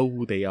just know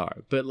who they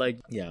are. But like,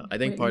 yeah, I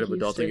think part of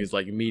Whitney adulting Houston. is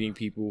like meeting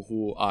people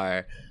who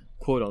are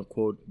quote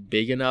unquote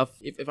big enough.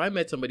 If I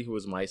met somebody who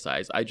was my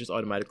size, I just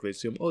automatically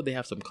assume, oh, they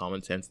have some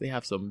common sense. They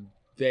have some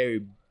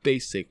very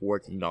basic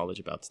working knowledge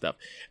about stuff.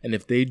 And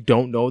if they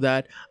don't know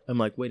that, I'm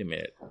like, wait a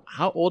minute,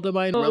 how old am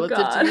I relative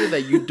God. to you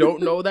that you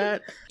don't know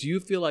that? Do you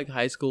feel like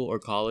high school or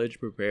college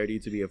prepared you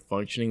to be a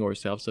functioning or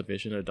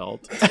self-sufficient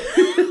adult?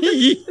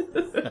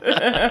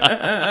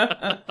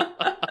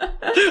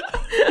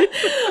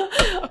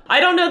 I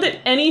don't know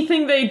that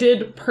anything they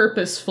did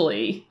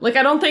purposefully. Like,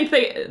 I don't think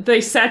they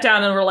sat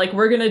down and were like,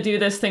 we're gonna do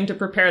this thing to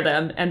prepare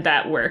them, and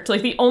that worked.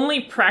 Like, the only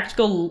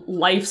practical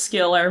life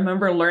skill I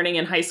remember learning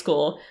in high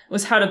school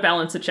was how to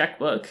balance a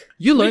checkbook.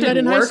 You learned that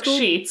in high school?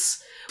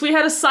 Worksheets. We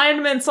had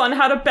assignments on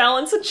how to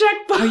balance a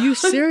checkbook. Are you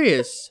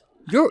serious?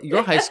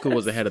 Your high school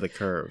was ahead of the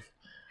curve.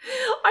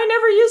 I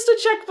never used a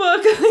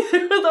checkbook.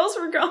 Those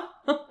were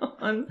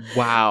gone.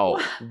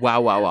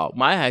 Wow.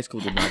 My high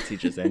school did not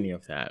teach us any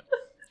of that.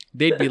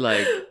 They'd be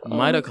like,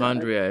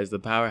 mitochondria is the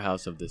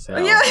powerhouse of the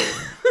cell. Yeah.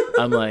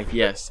 I'm like,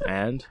 yes,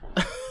 and?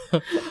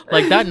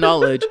 Like, that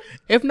knowledge,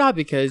 if not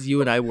because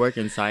you and I work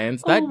in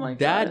science, my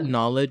that God.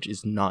 knowledge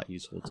is not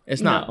useful.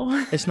 It's not.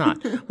 No. It's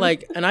not.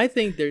 Like, and I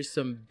think there's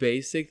some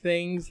basic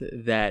things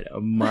that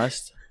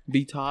must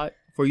be taught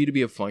for you to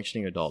be a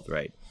functioning adult,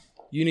 right?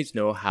 You need to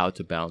know how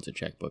to balance a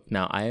checkbook.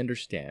 Now, I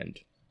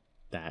understand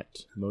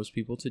that most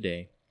people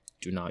today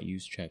do not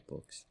use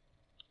checkbooks.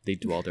 They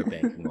do all their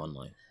banking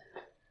online.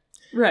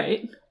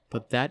 Right.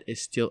 But that is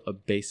still a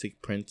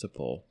basic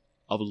principle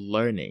of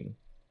learning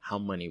how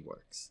money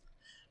works.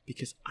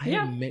 Because I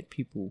have met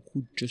people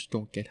who just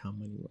don't get how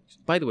money works.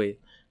 By the way,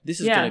 this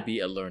is going to be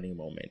a learning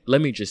moment.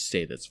 Let me just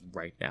say this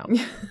right now.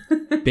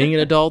 Being an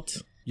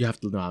adult, you have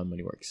to know how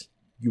money works.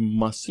 You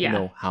must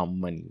know how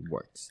money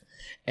works.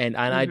 And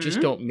I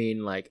just don't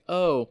mean like,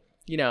 oh,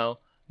 you know,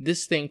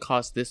 this thing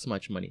costs this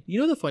much money.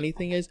 You know, the funny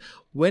thing is,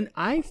 when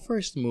I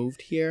first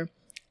moved here,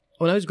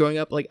 when I was growing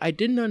up, like, I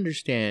didn't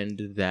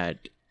understand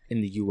that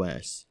in the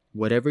US,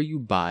 whatever you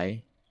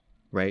buy,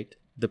 right,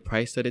 the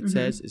price that it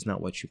says is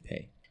not what you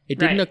pay. It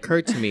didn't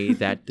occur to me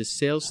that the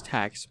sales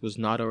tax was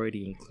not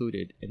already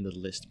included in the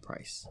list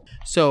price.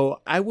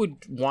 So I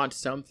would want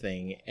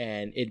something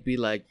and it'd be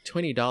like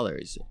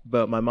 $20,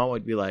 but my mom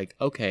would be like,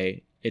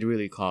 okay, it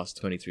really costs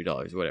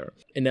 $23, whatever.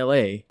 In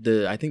LA,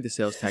 I think the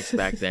sales tax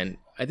back then,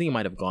 I think it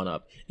might have gone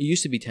up. It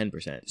used to be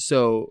 10%.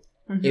 So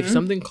if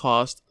something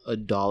cost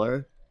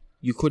 $1,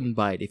 you couldn't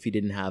buy it if you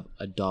didn't have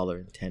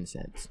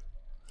 $1.10.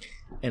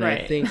 And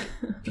I think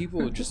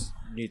people just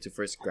need to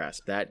first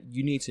grasp that.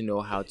 You need to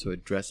know how to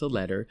address a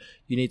letter.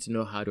 You need to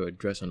know how to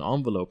address an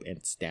envelope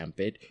and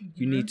stamp it.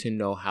 You need to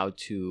know how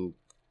to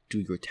do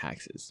your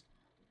taxes.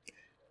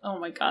 Oh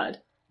my God.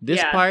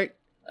 This part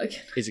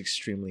is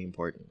extremely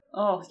important.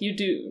 Oh, you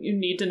do. You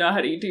need to know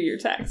how to do your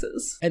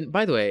taxes. And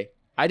by the way,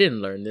 I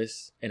didn't learn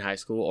this in high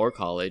school or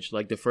college.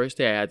 Like, the first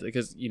day I had to,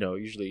 because, you know,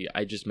 usually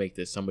I just make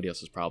this somebody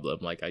else's problem.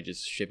 Like, I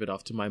just ship it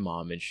off to my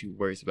mom and she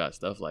worries about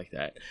stuff like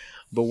that.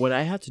 But when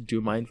I had to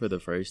do mine for the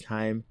first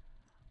time,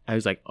 I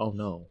was like, oh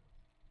no,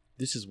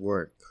 this is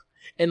work.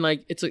 And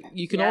like, it's like,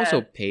 you can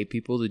also pay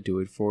people to do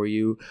it for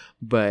you,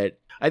 but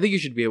I think you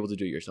should be able to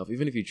do it yourself,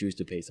 even if you choose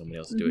to pay someone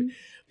else to do it,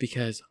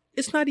 because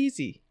it's not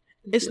easy.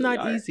 It's really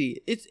not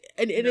easy. It's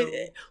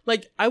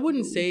like, I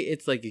wouldn't say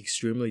it's like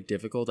extremely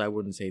difficult. I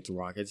wouldn't say it's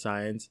rocket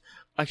science.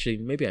 Actually,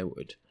 maybe I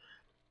would,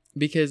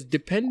 because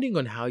depending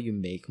on how you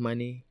make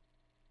money,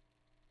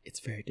 it's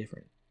very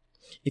different.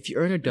 If you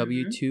earn a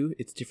W-2,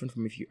 it's different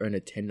from if you earn a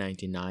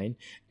 1099,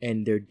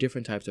 and there are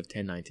different types of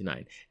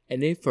 1099.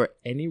 And if for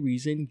any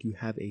reason you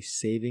have a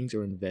savings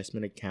or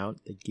investment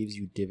account that gives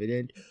you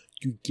dividend,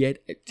 you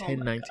get a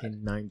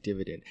 1099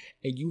 dividend,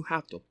 and you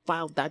have to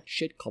file that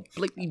shit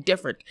completely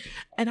different.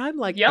 And I'm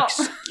like,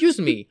 excuse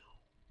me,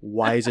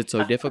 why is it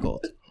so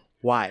difficult?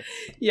 Why?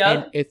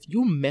 And if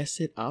you mess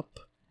it up,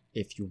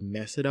 and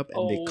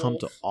they come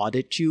to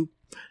audit you,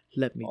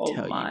 let me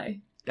tell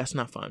you, that's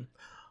not fun.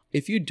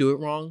 If you do it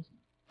wrong,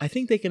 I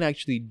think they can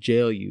actually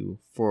jail you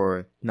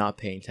for not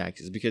paying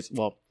taxes, because,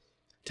 well,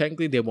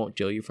 technically they won't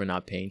jail you for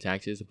not paying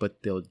taxes,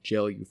 but they'll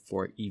jail you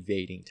for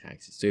evading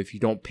taxes. So if you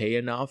don't pay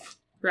enough,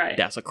 Right.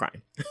 That's a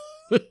crime.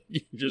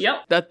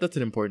 Yep. That's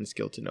an important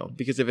skill to know,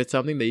 because if it's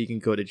something that you can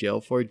go to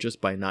jail for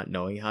just by not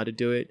knowing how to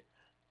do it,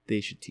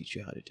 they should teach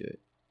you how to do it.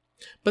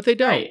 But they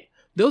don't. Right.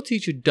 They'll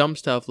teach you dumb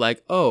stuff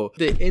like, oh,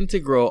 the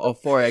integral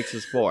of 4x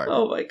is 4.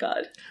 Oh my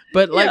god.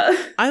 But like,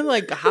 Yeah. I'm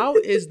like, how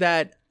is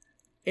that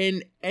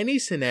in any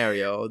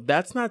scenario?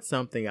 That's not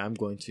something I'm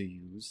going to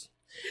use.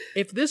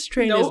 If this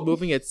train is Nope.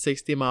 moving at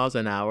 60 miles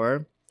an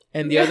hour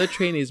and the other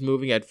train is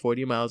moving at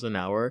 40 miles an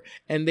hour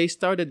and they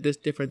start at this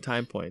different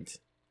time points,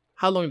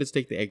 how long does it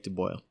take the egg to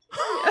boil?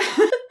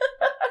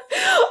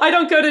 I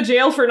don't go to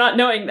jail for not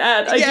knowing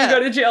that. I Yeah. do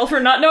go to jail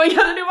for not knowing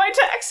how to do my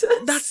taxes.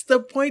 That's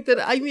the point that,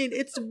 I mean,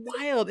 it's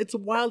wild. It's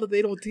wild that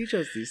they don't teach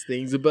us these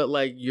things, but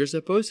like, you're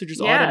supposed to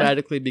just Yeah.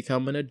 automatically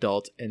become an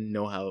adult and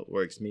know how it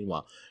works.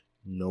 Meanwhile,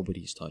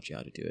 nobody's taught you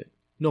how to do it.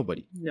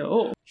 Nobody.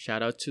 No.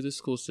 Shout out to the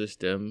school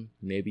system.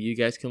 Maybe you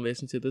guys can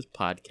listen to this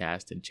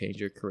podcast and change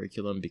your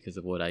curriculum because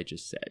of what I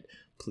just said.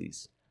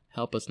 Please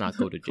help us not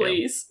go to jail.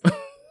 Please.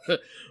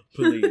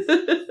 Please.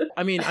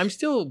 I mean, I'm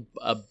still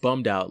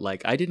bummed out.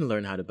 Like, I didn't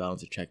learn how to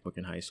balance a checkbook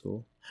in high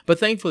school. But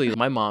thankfully,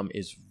 my mom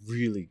is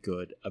really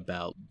good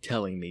about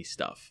telling me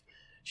stuff.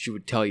 She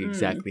would tell you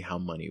exactly how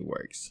money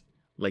works.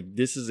 Like,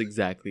 this is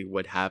exactly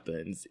what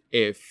happens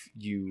if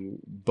you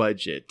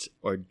budget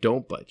or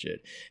don't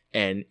budget.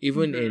 And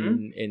even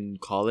in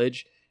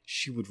college,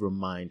 she would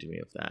remind me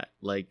of that.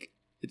 Like,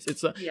 it's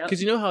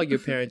because you know how your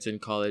parents in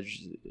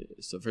college,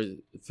 so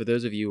for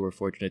those of you who are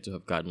fortunate to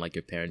have gotten like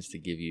your parents to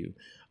give you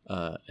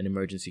an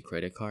emergency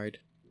credit card,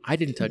 I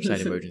didn't touch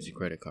that emergency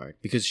credit card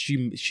because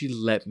she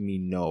let me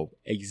know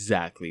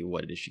exactly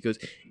what it is. She goes,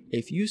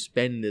 if you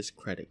spend this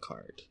credit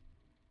card,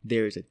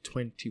 there is a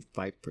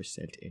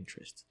 25%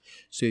 interest.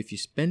 So if you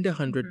spend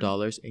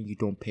 $100 and you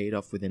don't pay it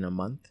off within a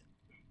month,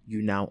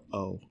 you now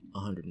owe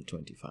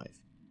 $125.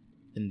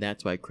 And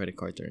that's why credit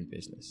cards are in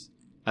business.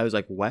 I was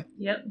like, what?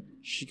 Yep.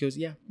 She goes,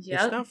 yeah.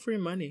 Yep. It's not free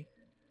money.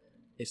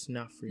 It's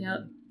not free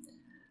money.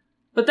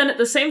 But then at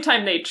the same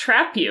time, they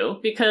trap you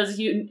because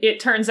it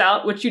turns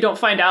out, which you don't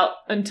find out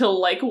until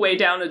like way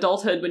down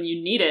adulthood when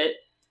you need it,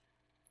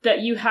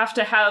 that you have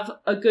to have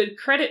a good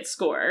credit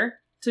score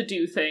to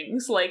do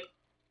things like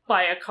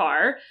buy a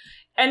car.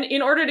 And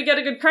in order to get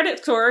a good credit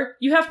score,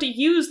 you have to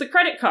use the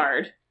credit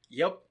card.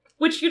 Yep.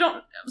 Which you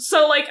don't.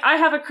 So like I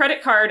have a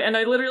credit card and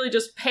I literally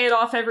just pay it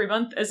off every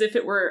month as if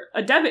it were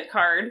a debit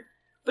card.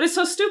 But it's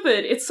so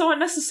stupid. It's so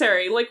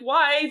unnecessary. Like,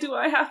 why do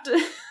I have to...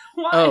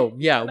 Why? Oh,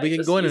 yeah. Can We I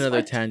can go on just use another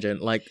my- tangent.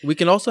 Like, we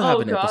can also have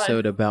Oh, an God.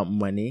 episode about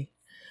money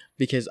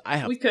because I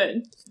have We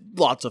could.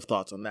 lots of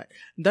thoughts on that.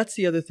 That's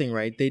the other thing,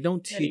 right? They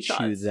don't Many teach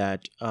you thoughts.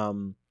 that...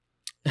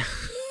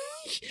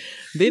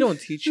 they don't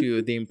teach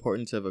you the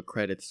importance of a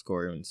credit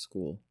score in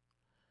school.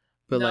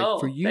 But No, like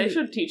for you, they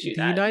should teach you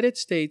the that. United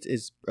States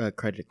is a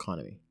credit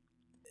economy.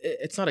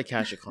 It's not a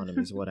cash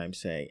economy is what I'm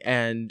saying.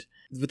 And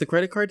with the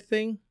credit card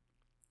thing,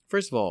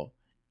 first of all,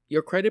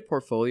 your credit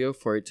portfolio,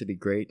 for it to be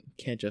great,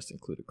 can't just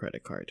include a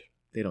credit card.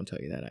 They don't tell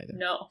you that either.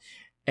 No.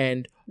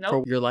 And Nope.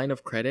 for your line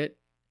of credit,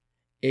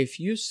 if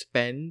you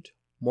spend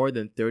more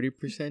than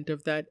 30%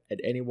 of that at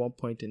any one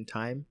point in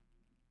time,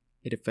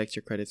 it affects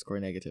your credit score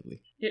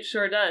negatively. It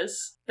sure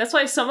does. That's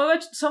why so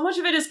much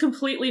of it is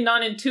completely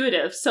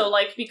non-intuitive. So,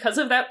 like, because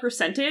of that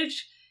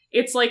percentage,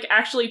 it's, like,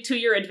 actually to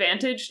your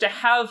advantage to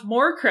have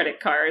more credit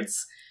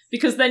cards,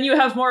 because then you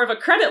have more of a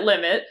credit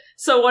limit,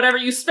 so whatever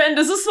you spend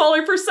is a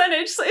smaller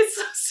percentage. So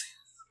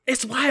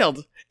It's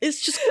wild.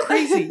 It's just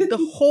crazy.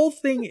 The whole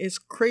thing is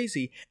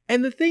crazy.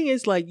 And the thing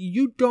is, like,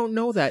 you don't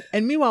know that.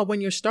 And meanwhile,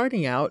 when you're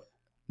starting out,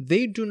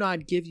 they do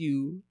not give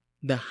you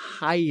the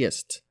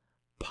highest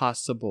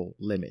possible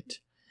limit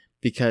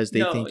because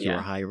they think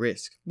you're high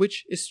risk,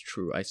 which is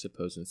true, I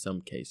suppose, in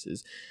some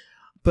cases.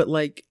 But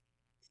like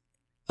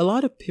a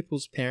lot of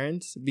people's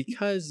parents,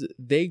 because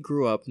they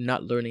grew up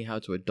not learning how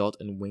to adult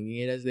and winging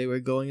it as they were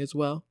going as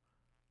well,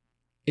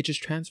 it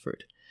just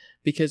transferred.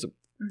 Because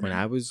when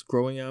I was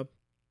growing up,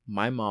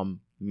 my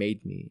mom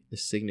made me a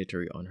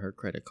signatory on her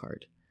credit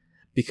card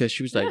because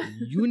she was like,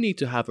 you need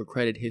to have a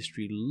credit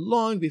history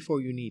long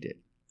before you need it.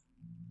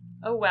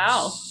 Oh,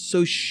 wow.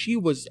 So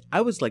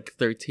I was like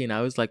 13.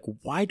 I was like,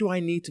 why do I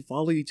need to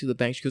follow you to the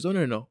bank? She goes, oh,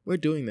 no, we're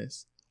doing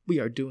this. We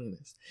are doing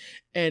this.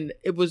 And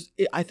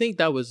I think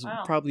that was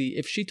probably,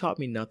 if she taught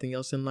me nothing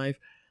else in life,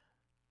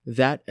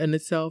 that in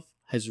itself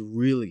has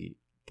really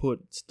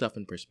put stuff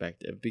in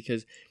perspective.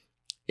 Because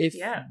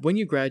when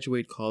you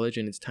graduate college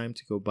and it's time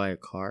to go buy a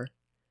car,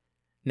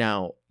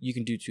 now you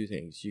can do two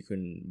things. You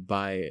can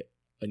buy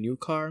a new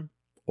car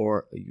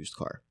or a used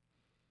car.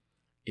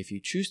 If you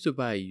choose to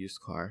buy a used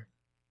car,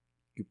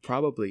 you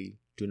probably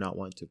do not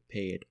want to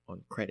pay it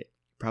on credit.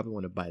 You probably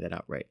want to buy that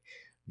outright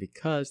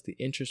because the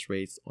interest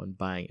rates on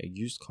buying a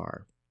used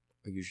car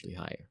are usually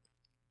higher.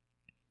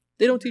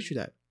 They don't teach you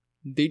that.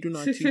 They do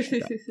not teach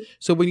you that.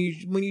 So when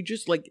you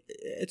just like,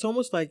 it's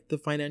almost like the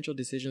financial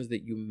decisions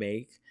that you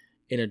make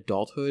in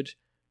adulthood,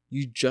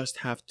 you just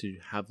have to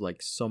have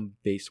like some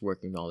base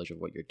working knowledge of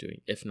what you're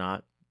doing. If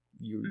not,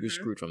 you're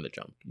screwed from the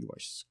jump. You are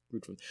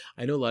screwed from.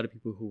 I know a lot of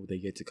people who they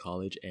get to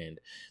college and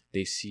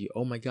they see,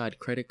 oh my God,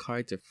 credit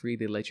cards are free.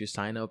 They let you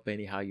sign up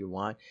anyhow you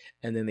want,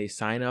 and then they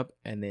sign up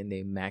and then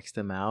they max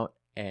them out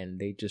and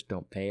they just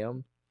don't pay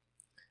them.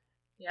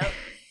 Yep.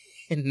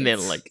 And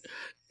then like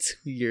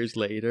 2 years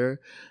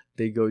later,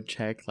 they go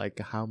check like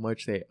how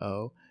much they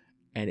owe,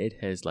 and it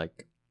has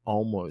like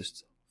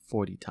almost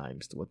 40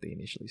 times to what they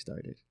initially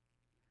started.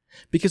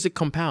 Because it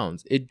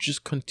compounds. It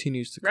just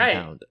continues to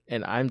compound. Right.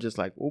 And I'm just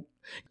like, oop.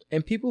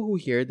 And people who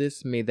hear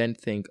this may then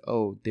think,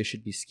 oh, they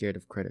should be scared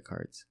of credit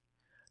cards.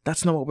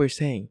 That's not what we're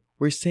saying.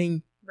 We're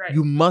saying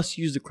you must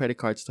use the credit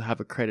cards to have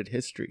a credit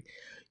history.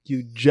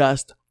 You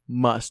just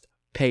must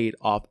pay it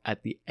off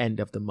at the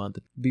end of the month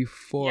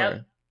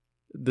before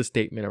the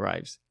statement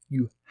arrives.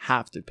 You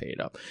have to pay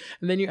it up.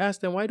 And then you ask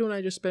them, why don't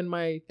I just spend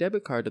my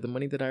debit card or the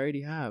money that I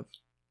already have?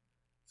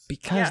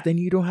 Because then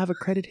you don't have a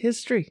credit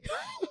history.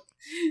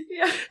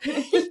 Yeah.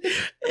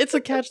 It's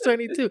a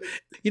catch-22.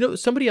 You know,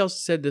 somebody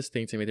else said this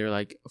thing to me. They're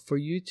like, for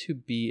you to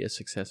be a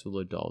successful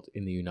adult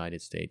in the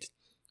United States,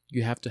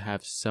 you have to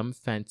have some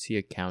fancy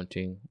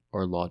accounting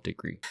or law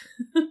degree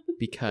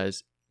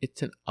because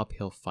it's an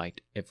uphill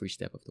fight every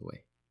step of the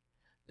way.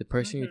 The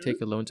person you take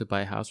a loan to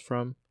buy a house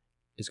from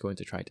is going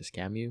to try to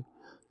scam you.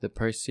 The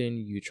person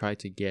you try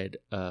to get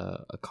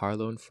a car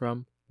loan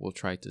from will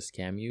try to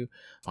scam you.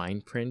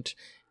 Fine print.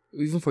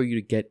 Even for you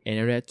to get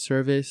internet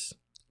service,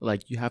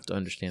 like, you have to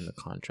understand the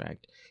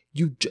contract.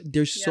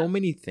 There's so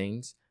many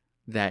things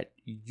that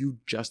you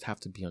just have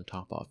to be on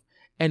top of.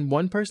 And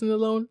one person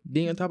alone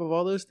being on top of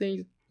all those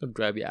things will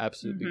drive you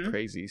absolutely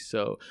crazy.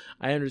 So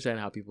I understand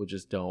how people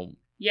just don't.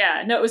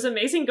 Yeah, no, it was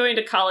amazing going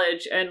to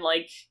college and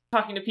like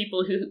talking to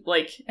people who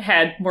like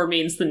had more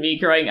means than me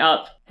growing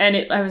up.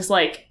 And I was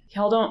like,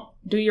 y'all don't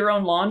do your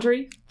own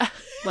laundry?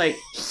 Like,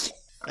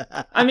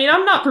 I mean,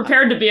 I'm not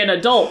prepared to be an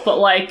adult, but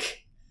like,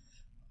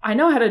 I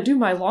know how to do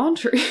my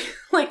laundry.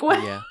 Like,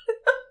 what? Yeah.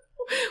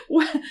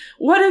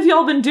 What have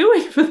y'all been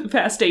doing for the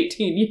past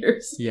 18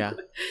 years? Yeah.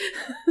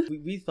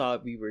 we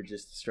thought we were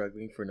just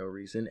struggling for no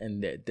reason,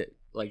 and that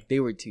like they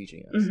were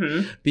teaching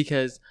us.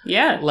 Because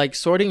like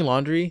sorting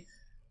laundry,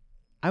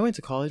 I went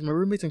to college. My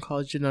roommates in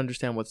college didn't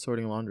understand what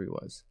sorting laundry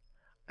was.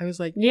 I was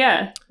like,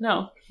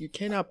 no. You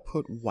cannot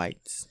put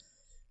whites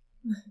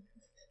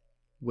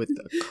with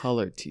a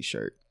colored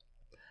t-shirt.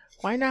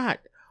 Why not?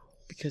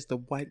 Because the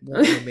white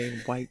won't remain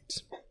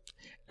white.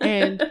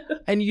 And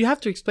you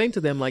have to explain to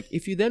them, like,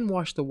 if you then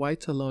wash the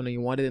whites alone and you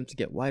wanted them to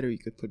get whiter, you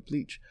could put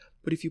bleach.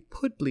 But if you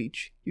put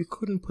bleach, you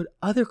couldn't put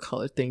other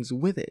colored things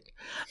with it.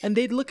 And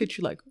they'd look at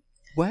you like,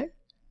 what?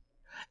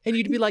 And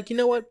you'd be like, you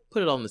know what?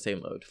 Put it all in the same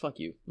load. Fuck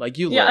you. Like,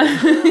 you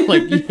learn.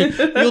 Like,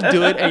 you'll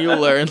do it and you'll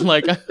learn.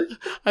 Like,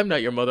 I'm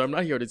not your mother. I'm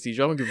not here to teach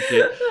you. I don't give a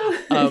shit.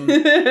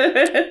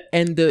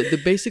 And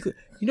the basic...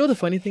 You know, the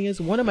funny thing is,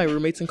 one of my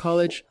roommates in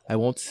college, I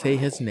won't say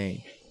his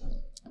name.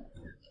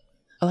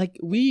 Like,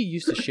 we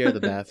used to share the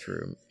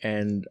bathroom,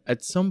 and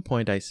at some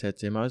point I said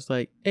to him, I was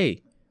like,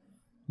 hey,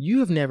 you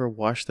have never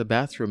washed the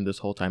bathroom this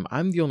whole time.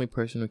 I'm the only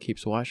person who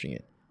keeps washing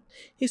it.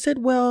 He said,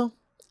 well,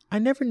 I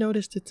never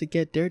noticed it to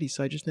get dirty,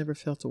 so I just never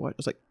failed to wash. I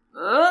was like,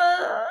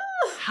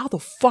 how the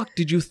fuck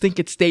did you think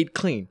it stayed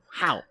clean?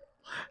 How?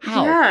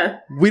 Yeah.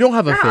 We don't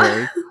have a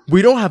fairy.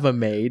 We don't have a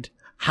maid.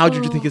 How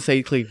did you think it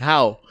stayed clean?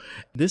 How?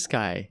 This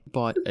guy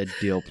bought a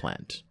dill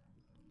plant.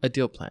 A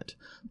dill plant.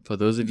 For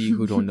those of you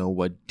who don't know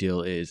what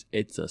dill is,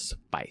 it's a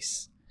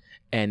spice.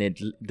 And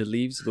the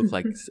leaves look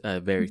like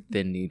very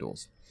thin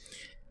needles.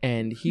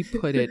 And he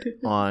put it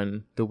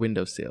on the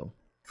windowsill.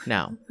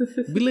 Now,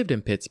 we lived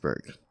in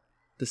Pittsburgh.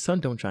 The sun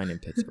don't shine in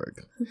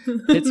Pittsburgh.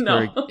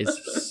 Pittsburgh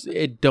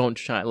it don't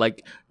shine.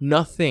 Like,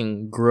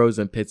 nothing grows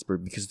in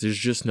Pittsburgh because there's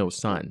just no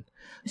sun.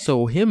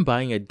 So him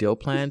buying a dill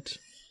plant,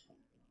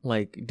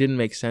 like, didn't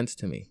make sense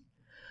to me.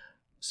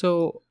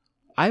 So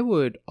I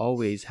would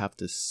always have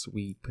to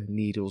sweep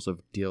needles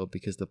of dill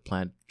because the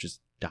plant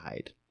just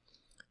died.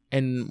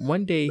 And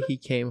one day he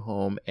came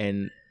home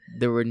and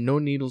there were no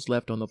needles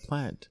left on the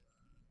plant.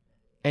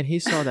 And he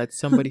saw that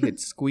somebody had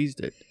squeezed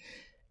it.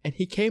 And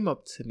he came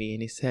up to me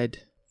and he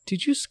said,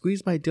 did you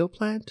squeeze my dill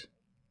plant?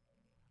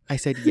 I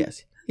said,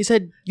 yes. He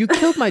said, you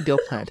killed my dill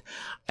plant.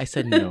 I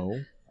said,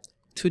 no.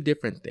 Two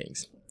different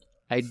things.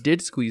 I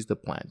did squeeze the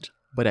plant,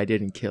 but I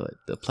didn't kill it.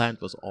 The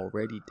plant was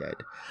already dead.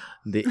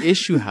 The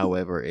issue,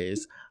 however,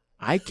 is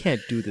I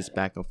can't do this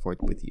back and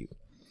forth with you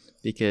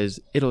because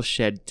it'll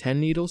shed 10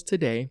 needles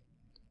today,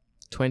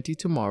 20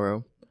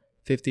 tomorrow,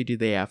 50 the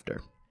day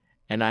after.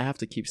 And I have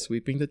to keep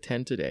sweeping the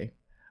 10 today,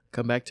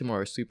 come back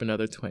tomorrow, sweep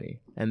another 20,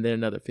 and then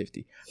another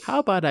 50. How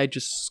about I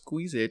just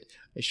squeeze it,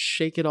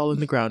 shake it all in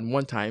the ground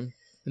one time,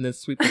 and then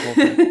sweep the whole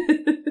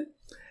thing?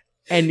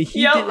 And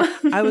he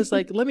did. I was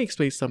like, let me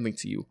explain something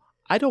to you.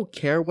 I don't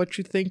care what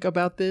you think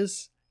about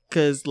this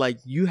because, like,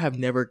 you have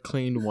never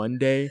cleaned one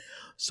day.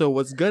 So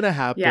what's going to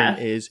happen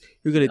is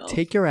you're going to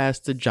take your ass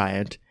to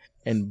Giant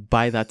and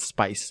buy that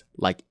spice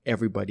like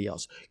everybody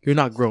else. You're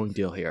not growing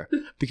dill here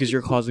because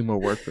you're causing more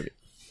work for me.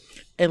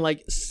 And,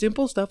 like,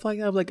 simple stuff like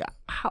that. I'm like,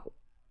 how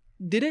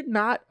did it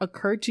not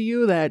occur to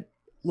you that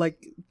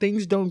Like,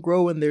 things don't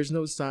grow when there's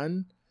no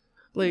sun?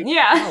 Like,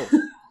 yeah.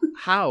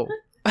 How?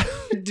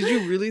 Did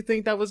you really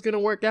think that was going to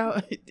work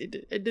out?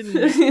 It didn't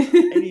make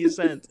any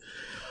sense.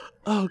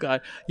 Oh,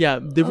 God. Yeah,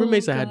 the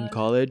roommates I had in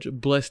college,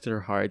 bless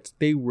their hearts,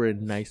 they were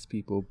nice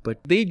people, but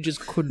they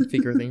just couldn't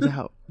figure things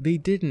out. They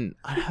didn't.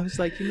 I was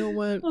like, you know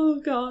what? Oh,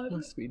 God.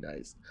 Must be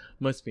nice.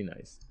 Must be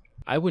nice.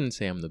 I wouldn't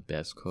say I'm the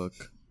best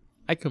cook.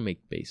 I can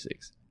make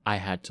basics. I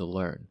had to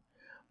learn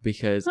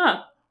because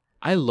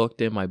I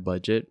looked at my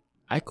budget.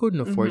 I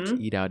couldn't afford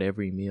to eat out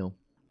every meal.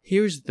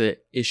 Here's the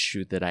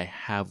issue that I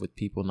have with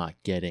people not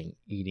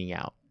eating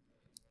out.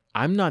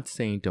 I'm not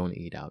saying don't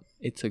eat out.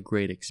 It's a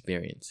great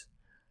experience.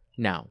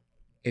 Now,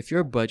 if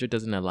your budget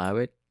doesn't allow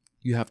it,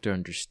 you have to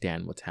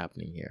understand what's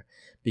happening here.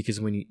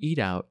 Because when you eat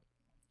out,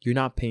 you're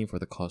not paying for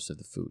the cost of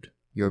the food.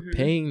 You're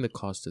paying the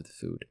cost of the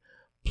food,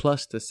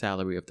 plus the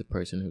salary of the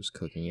person who's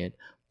cooking it,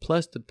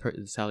 plus the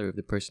salary of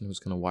the person who's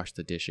going to wash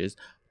the dishes,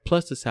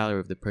 plus the salary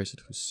of the person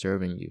who's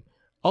serving you.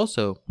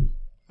 Also,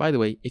 by the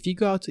way, if you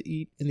go out to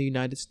eat in the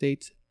United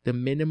States, the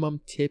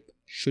minimum tip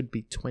should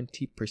be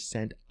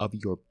 20% of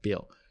your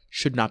bill.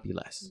 Should not be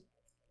less.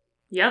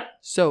 Yep.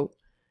 So,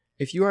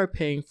 if you are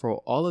paying for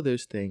all of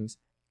those things,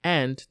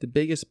 and the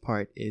biggest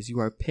part is you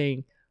are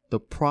paying the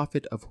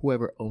profit of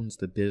whoever owns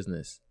the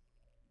business,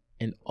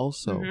 and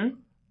also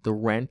the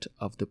rent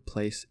of the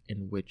place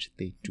in which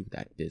they do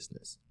that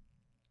business.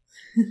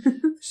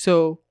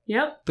 So,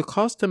 the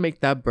cost to make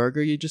that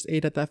burger you just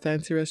ate at that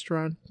fancy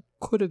restaurant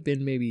could have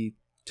been maybe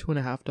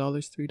 $2.50,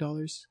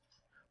 $3.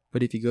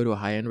 But if you go to a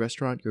high-end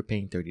restaurant, you're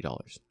paying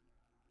 $30.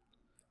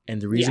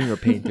 And the reason you're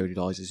paying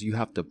 $30 is you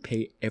have to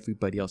pay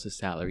everybody else's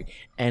salary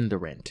and the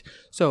rent.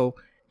 So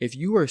if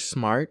you were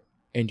smart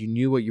and you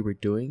knew what you were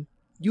doing,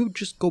 you would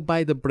just go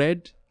buy the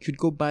bread, you'd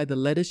go buy the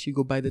lettuce, you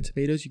go buy the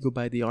tomatoes, you go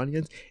buy the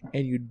onions,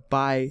 and you'd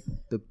buy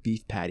the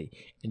beef patty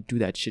and do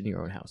that shit in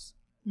your own house.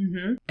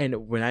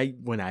 And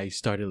when I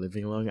started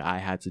living alone, I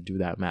had to do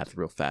that math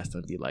real fast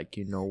and be like,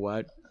 you know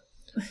what?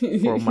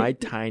 For my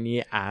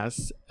tiny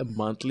ass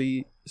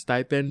monthly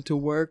stipend to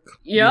work,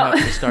 you have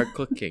to start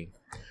cooking.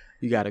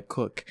 You gotta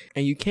cook,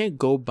 and you can't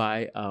go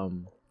buy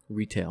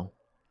retail,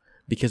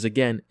 because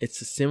again, it's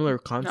a similar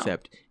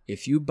concept. No.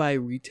 If you buy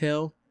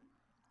retail,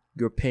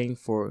 you're paying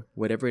for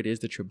whatever it is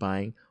that you're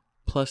buying,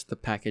 plus the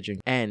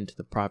packaging and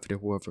the profit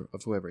of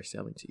whoever is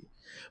selling to you.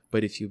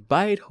 But if you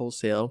buy it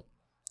wholesale,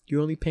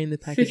 you're only paying the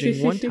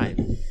packaging one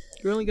time.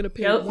 You're only gonna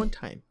pay it one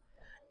time,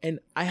 and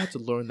I had to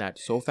learn that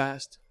so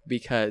fast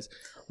because,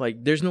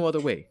 like, there's no other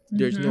way.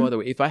 There's no other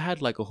way. If I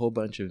had like a whole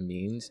bunch of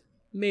means,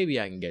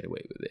 maybe I can get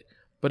away with it.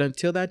 But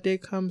until that day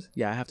comes,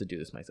 I have to do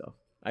this myself.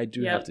 I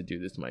do have to do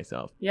this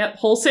myself. Yep,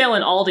 wholesale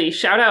and Aldi.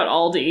 Shout out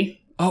Aldi.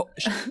 Oh,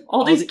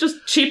 Aldi's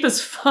just cheap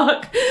as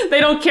fuck. They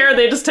don't care.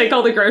 They just take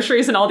all the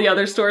groceries and all the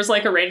other stores,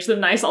 like, arrange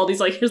them nice. Aldi's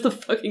like, here's the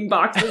fucking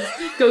boxes.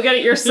 Go get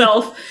it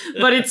yourself.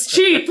 But it's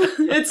cheap.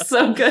 It's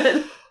so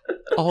good.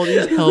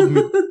 Aldi's held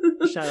me.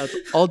 Shout out.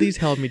 Aldi's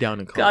held me down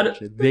in college.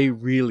 They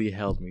really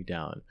held me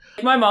down.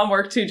 My mom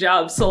worked 2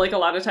 jobs, so, like, a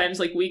lot of times,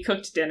 like, we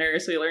cooked dinner,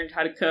 so we learned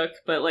how to cook.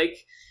 But,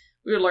 like,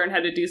 we would learn how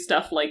to do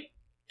stuff like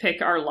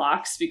pick our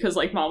locks because,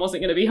 like, mom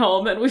wasn't going to be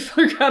home and we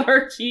forgot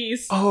our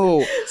keys.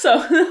 Oh.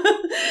 So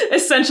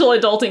essential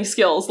adulting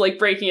skills, like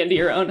breaking into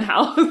your own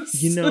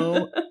house. You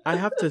know, I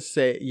have to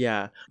say,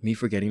 me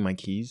forgetting my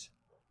keys,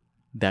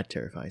 that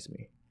terrifies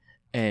me.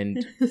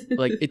 And,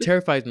 like, it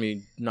terrifies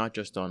me not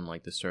just on,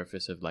 like, the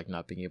surface of, like,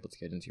 not being able to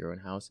get into your own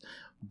house,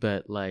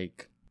 but,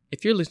 like,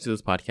 if you're listening to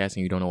this podcast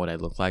and you don't know what I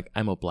look like,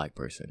 I'm a black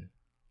person.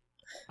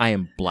 I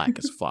am black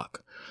as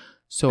fuck.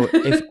 So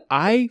if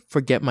I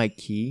forget my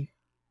key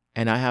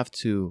and I have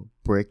to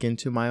break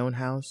into my own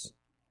house,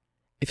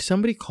 if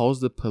somebody calls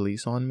the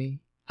police on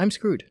me, I'm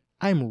screwed.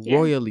 I'm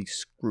royally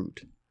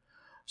screwed.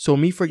 So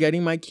me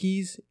forgetting my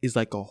keys is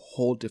like a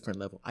whole different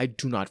level. I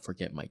do not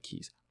forget my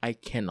keys. I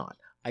cannot.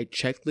 I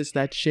checklist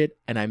that shit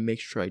and I make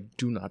sure I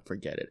do not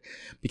forget it,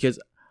 because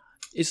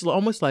it's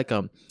almost like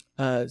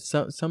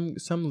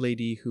some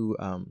lady who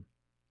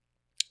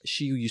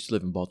she used to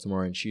live in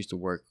Baltimore and she used to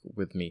work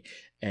with me,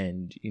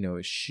 and you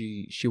know,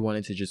 she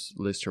wanted to just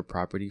list her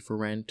property for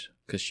rent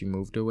because she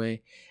moved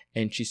away,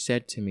 and she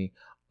said to me,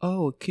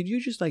 "Oh, could you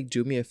just like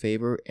do me a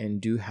favor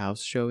and do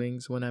house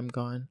showings when I'm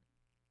gone?"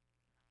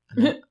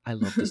 And I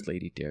love this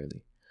lady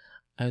dearly.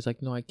 I was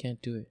like, "No, I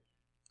can't do it.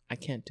 I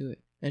can't do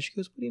it." And she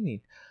goes, "What do you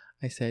mean?"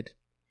 I said,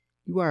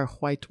 "You are a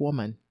white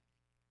woman.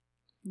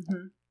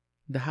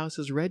 The house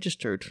is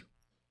registered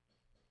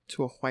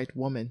to a white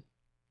woman.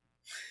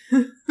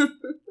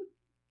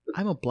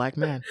 I'm a black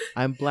man.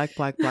 I'm black,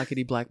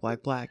 blackity,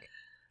 black.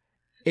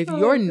 If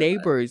your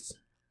neighbors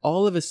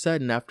all of a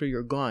sudden after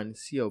you're gone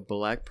see a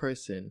black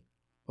person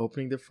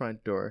opening the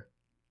front door,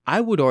 I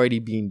would already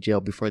be in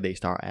jail before they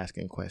start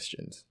asking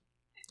questions."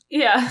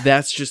 Yeah.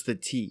 That's just the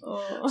tea.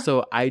 Oh.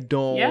 So I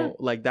don't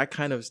like that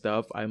kind of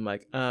stuff. I'm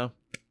like,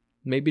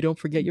 maybe don't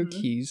forget your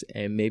keys,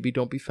 and maybe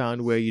don't be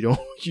found where you don't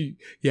you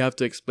have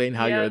to explain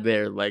how you're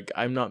there. Like,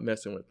 I'm not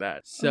messing with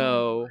that.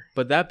 So,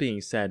 but that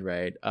being said,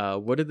 right,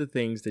 what are the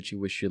things that you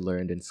wish you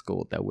learned in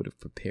school that would have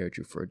prepared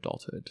you for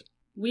adulthood?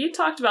 We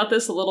talked about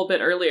this a little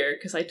bit earlier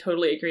because I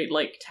totally agreed,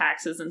 like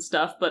taxes and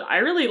stuff, but I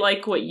really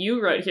like what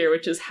you wrote here,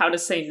 which is how to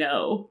say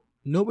no.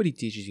 Nobody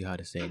teaches you how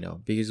to say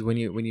no, because when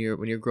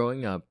you're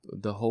growing up,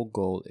 the whole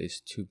goal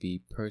is to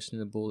be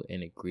personable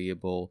and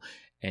agreeable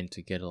and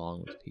to get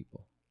along with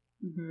people.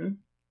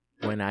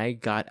 Mm-hmm. When I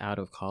got out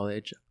of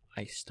college,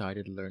 I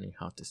started learning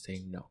how to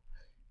say no.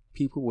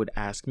 People would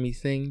ask me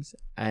things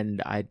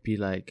and I'd be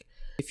like,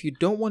 if you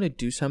don't want to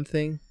do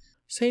something,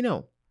 say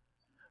no.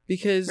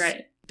 Because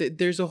Right.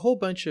 There's a whole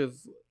bunch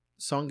of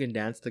song and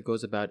dance that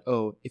goes about,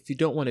 oh, if you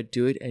don't want to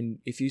do it and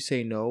if you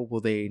say no, will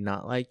they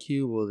not like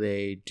you? Will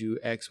they do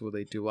X? Will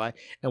they do Y?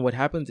 And what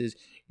happens is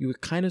you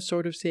would kind of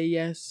sort of say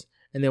yes.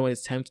 And then when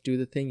it's time to do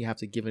the thing, you have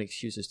to give an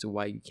excuse as to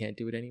why you can't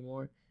do it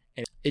anymore.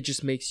 And it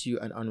just makes you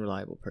an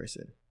unreliable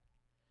person.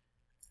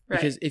 Right.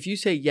 Because if you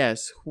say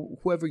yes,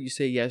 whoever you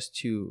say yes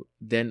to,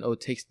 then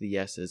takes the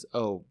yes as,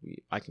 oh,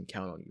 I can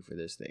count on you for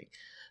this thing.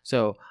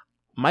 So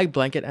my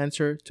blanket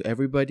answer to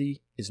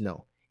everybody is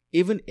no.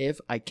 Even if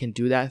I can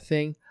do that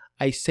thing,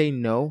 I say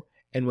no.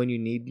 And when you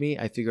need me,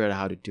 I figure out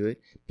how to do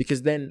it.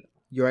 Because then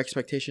your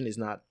expectation is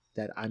not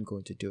that I'm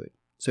going to do it.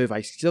 So if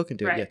I still can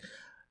do it, yeah.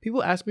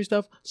 People ask me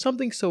stuff,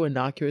 something so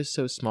innocuous,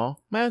 so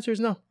small. My answer is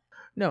no.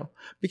 No,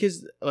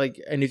 because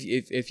and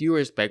if you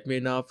respect me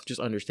enough, just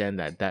understand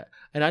that,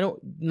 and I don't,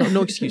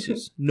 no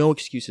excuses, no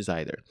excuses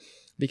either,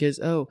 because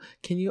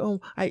can you,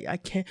 I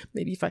can't,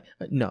 maybe if I,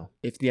 no,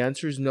 if the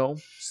answer is no,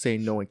 say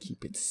no and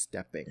keep it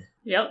stepping.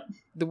 Yep.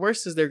 The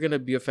worst is they're gonna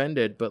be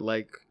offended, but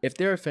if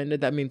they're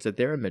offended, that means that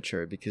they're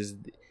immature because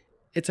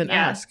it's an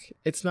ask.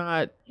 It's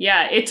not.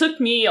 Yeah, it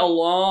took me a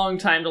long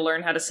time to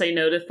learn how to say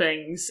no to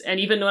things, and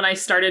even when I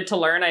started to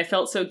learn, I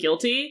felt so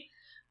guilty,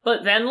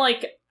 but then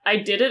I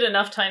did it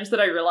enough times that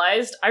I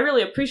realized I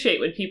really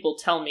appreciate when people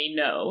tell me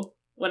no.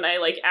 When I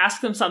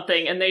ask them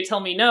something and they tell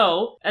me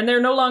no, and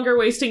they're no longer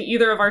wasting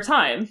either of our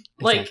time.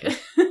 Exactly.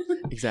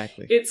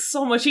 Exactly. It's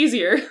so much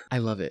easier. I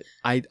love it.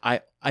 I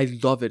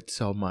love it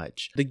so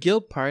much. The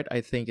guilt part, I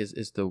think,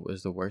 is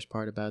the worst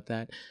part about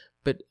that.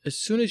 But as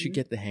soon as you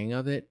get the hang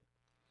of it,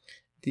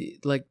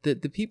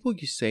 the people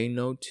you say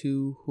no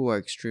to who are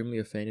extremely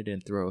offended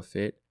and throw a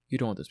fit, you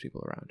don't want those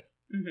people around.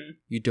 Mm-hmm.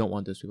 You don't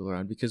want those people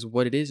around, because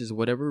what it is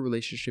whatever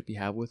relationship you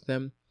have with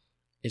them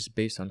is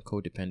based on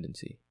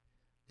codependency.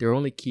 They're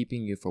only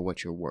keeping you for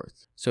what you're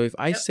worth. So if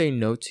I say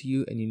no to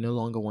you and you no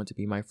longer want to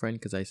be my friend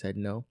because I said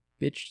no,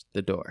 bitch,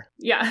 the door.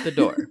 Yeah. The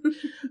door.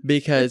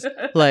 Because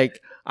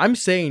I'm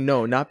saying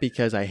no, not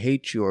because I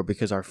hate you or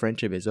because our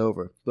friendship is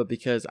over, but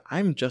because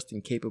I'm just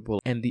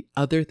incapable. And the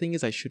other thing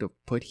is I should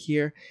have put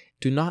here,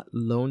 do not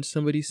loan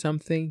somebody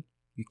something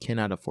you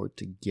cannot afford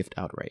to gift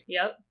outright.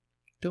 Yep.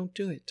 Don't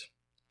do it.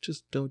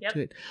 Just don't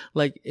do it.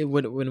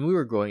 When we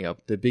were growing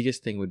up, the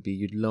biggest thing would be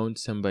you'd loan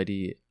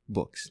somebody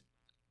books,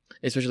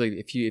 especially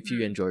if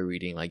you enjoy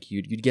reading.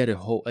 You'd get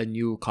a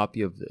new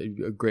copy of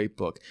a great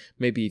book.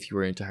 Maybe if you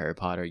were into Harry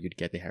Potter, you'd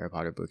get the Harry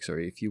Potter books, or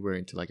if you were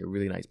into a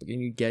really nice book,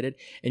 and you'd get it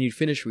and you'd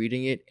finish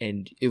reading it,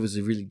 and it was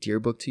a really dear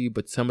book to you,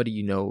 but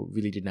somebody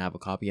really didn't have a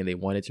copy and they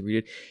wanted to read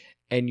it,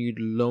 and you'd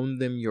loan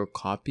them your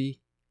copy,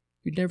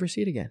 you'd never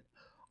see it again.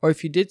 Or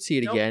if you did see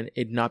it again,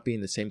 it'd not be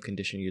in the same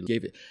condition you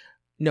gave it.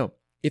 No.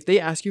 If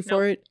they ask you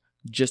for it,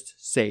 just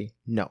say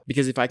no.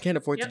 Because if I can't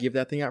afford to give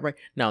that thing outright,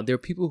 now there are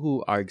people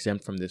who are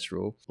exempt from this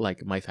rule,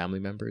 like my family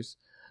members,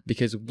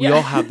 because we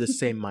all have the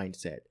same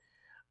mindset.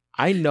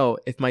 I know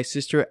if my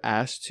sister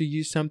asks to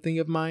use something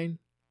of mine,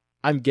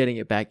 I'm getting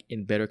it back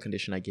in better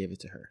condition I gave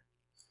it to her.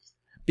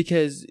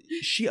 Because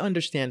she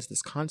understands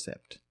this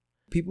concept.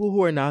 People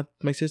who are not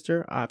my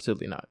sister,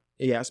 absolutely not.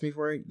 If you ask me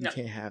for it, you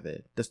can't have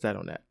it. That's that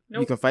on that. Nope.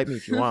 You can fight me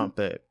if you want,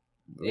 but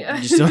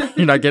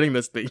you're not getting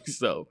this thing,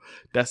 so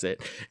that's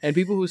it. And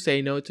people who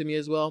say no to me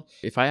as well,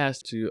 if I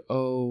ask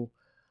to,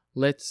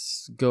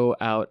 let's go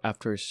out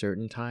after a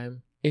certain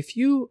time, if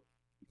you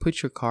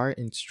put your car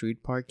in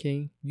street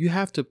parking, you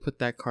have to put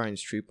that car in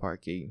street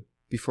parking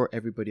before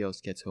everybody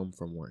else gets home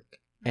from work.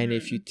 And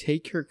if you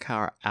take your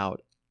car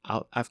out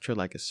after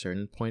a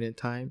certain point in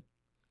time,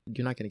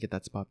 you're not going to get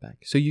that spot back.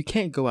 So you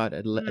can't go out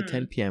at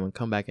 10 p.m. and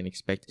come back and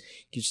expect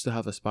you still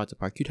have a spot to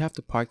park. You'd have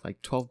to park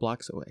 12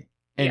 blocks away.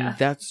 And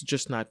that's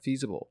just not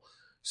feasible.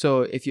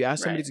 So if you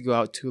ask somebody to go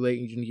out too late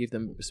and you didn't give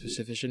them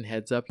sufficient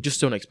heads up, just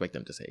don't expect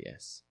them to say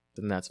yes.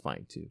 Then that's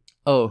fine too.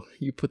 Oh,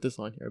 you put this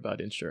on here about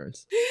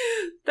insurance.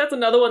 That's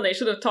another one they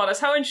should have taught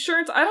us. How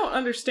insurance, I don't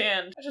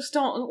understand. I just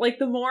don't,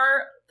 the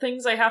more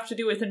things I have to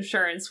do with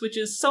insurance, which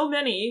is so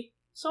many.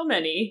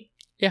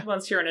 Yeah.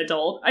 Once you're an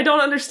adult. I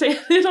don't understand.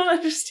 I don't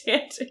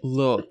understand it.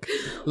 Look,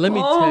 let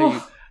me tell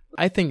you,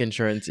 I think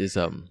insurance is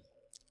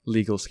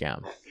legal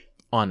scam.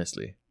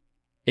 Honestly.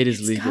 It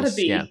is legal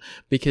scam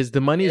because the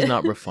money is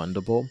not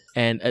refundable,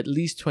 and at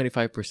least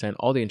 25%,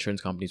 all the insurance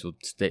companies will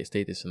state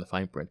this in the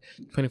fine print,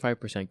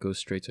 25% goes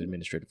straight to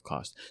administrative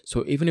costs.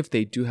 So even if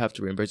they do have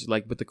to reimburse,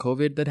 like with the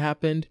COVID that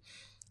happened,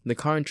 the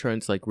car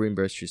insurance like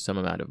reimburse you some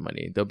amount of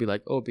money. They'll be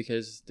like, oh,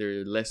 because there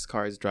are less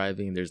cars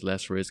driving, there's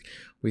less risk,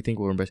 we think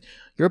we'll reimburse.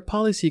 Your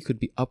policy could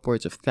be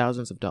upwards of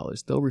thousands of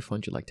dollars. They'll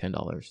refund you like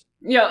 $10.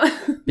 Yeah.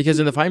 Because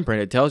in the fine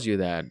print, it tells you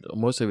that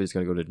most of it is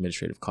going to go to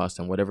administrative costs,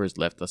 and whatever is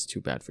left, that's too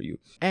bad for you.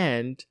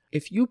 And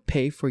if you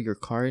pay for your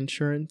car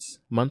insurance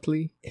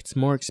monthly, it's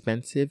more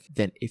expensive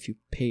than if you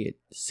pay it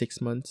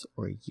 6 months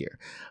or a year.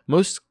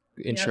 Most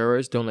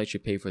insurers don't let you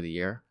pay for the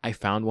year. I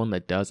found one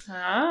that does.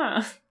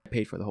 I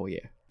paid for the whole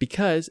year.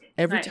 Because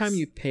every time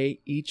you pay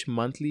each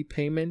monthly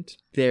payment,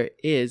 there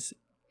is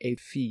a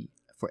fee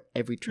for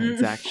every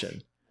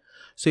transaction.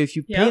 So if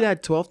you pay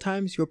that 12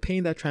 times, you're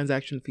paying that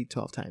transaction fee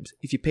 12 times.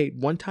 If you pay it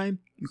one time,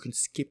 you can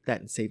skip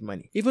that and save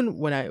money. Even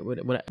when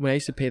I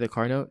used to pay the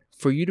car note,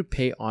 for you to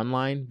pay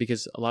online,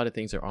 because a lot of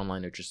things are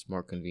online are just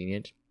more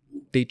convenient,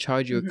 they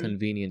charge you a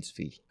convenience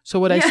fee. So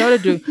what I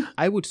started doing,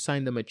 I would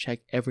sign them a check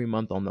every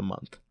month on the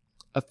month.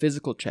 A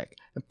physical check,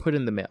 and put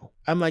in the mail.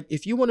 I'm like,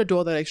 if you want to do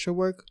all that extra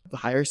work,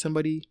 hire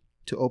somebody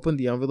to open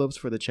the envelopes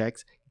for the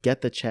checks, get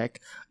the check,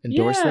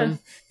 endorse them,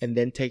 and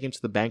then take them to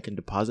the bank and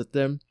deposit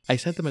them. I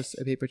sent them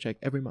a paper check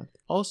every month.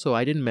 Also,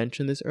 I didn't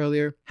mention this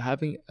earlier.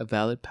 Having a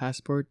valid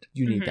passport,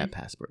 you need that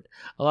passport.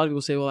 A lot of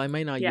people say, well, I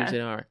might not use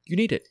it. You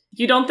need it.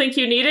 You don't think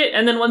you need it,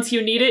 and then once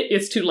you need it,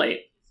 it's too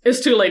late.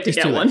 It's too late to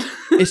get one.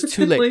 It's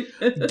too late.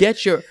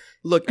 Get your...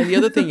 Look, and the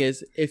other thing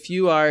is, if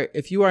you are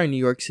in New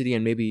York City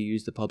and maybe you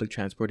use the public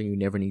transport and you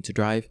never need to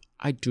drive,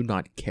 I do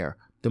not care.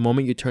 The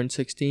moment you turn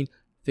 16,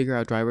 figure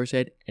out driver's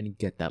ed and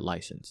get that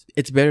license.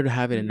 It's better to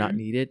have it and not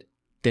need it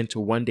than to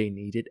one day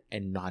need it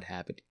and not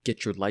have it.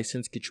 Get your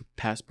license, get your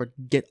passport,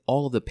 get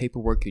all of the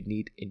paperwork you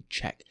need in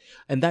check.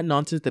 And that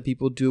nonsense that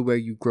people do where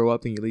you grow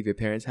up and you leave your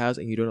parents' house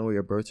and you don't know where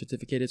your birth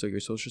certificate is or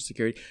your social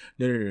security.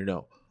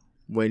 No.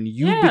 When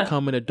you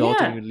become an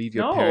adult and you leave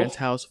your parents'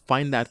 house,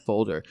 find that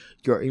folder.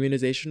 Your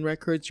immunization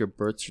records, your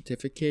birth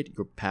certificate,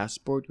 your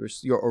passport,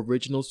 your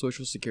original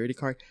social security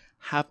card,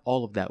 have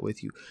all of that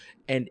with you.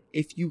 And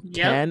if you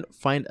can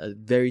find a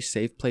very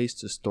safe place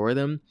to store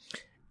them,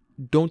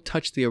 don't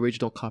touch the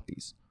original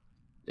copies.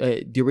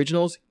 The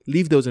originals,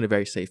 leave those in a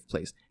very safe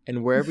place.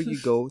 And wherever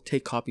you go,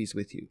 take copies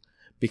with you.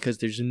 Because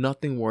there's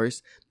nothing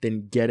worse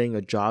than getting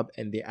a job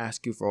and they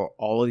ask you for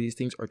all of these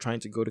things, or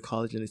trying to go to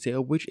college and they say,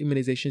 oh, which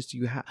immunizations do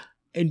you have?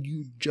 And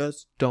you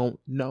just don't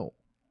know.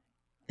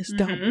 It's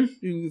dumb.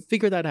 You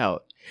figure that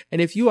out. And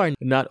if you are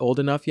not old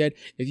enough yet,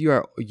 if you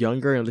are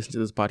younger and listen to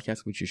this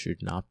podcast, which you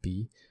should not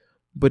be,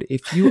 but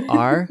if you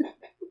are,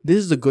 this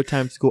is a good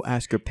time to go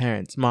ask your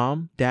parents,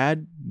 Mom,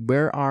 Dad,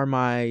 where are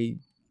my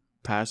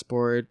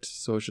passport,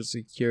 social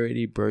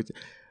security, birth?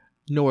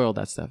 Know where all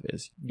that stuff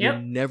is. You're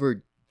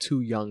never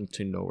too young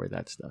to know where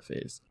that stuff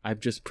is.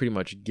 I've just pretty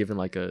much given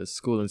like a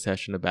schooling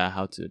session about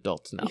how to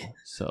adults now.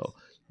 So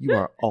you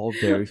are all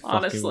very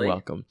fucking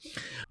welcome.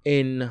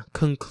 In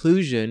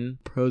conclusion,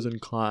 pros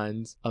and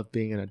cons of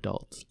being an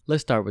adult.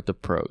 Let's start with the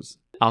pros.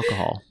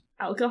 Alcohol.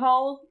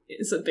 Alcohol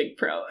is a big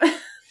pro.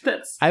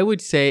 I would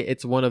say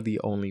it's one of the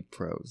only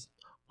pros,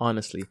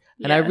 honestly.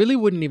 And I really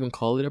wouldn't even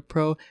call it a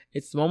pro.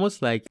 It's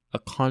almost like a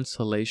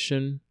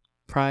consolation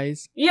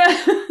prize.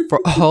 Yeah. For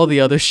all the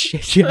other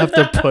shit you have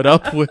to put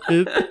up with.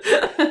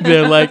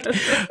 They're like,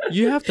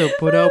 you have to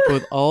put up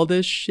with all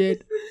this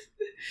shit,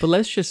 but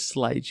let's just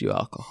slide you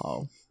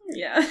alcohol.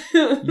 Yeah.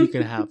 You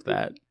can have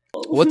that.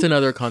 What's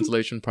another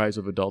consolation prize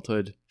of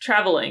adulthood?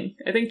 Traveling.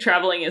 I think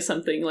traveling is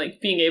something like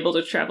being able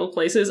to travel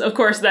places. Of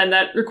course, then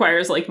that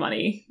requires like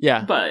money.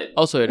 Yeah. But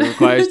also, it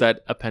requires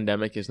that a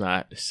pandemic is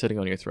not sitting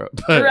on your throat.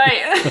 But...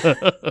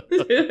 Right.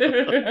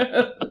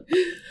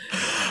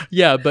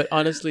 Yeah, but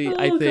honestly,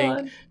 I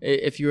think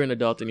if you're an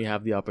adult and you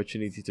have the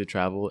opportunity to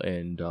travel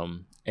and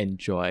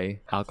enjoy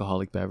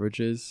alcoholic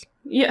beverages,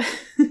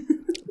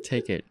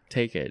 take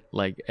it.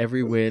 Like,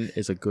 every win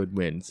is a good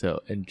win, so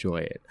enjoy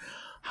it.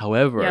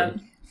 However,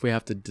 if we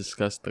have to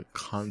discuss the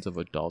cons of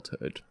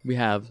adulthood, we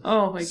have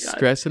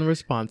stress and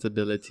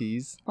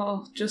responsibilities.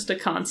 Oh, just a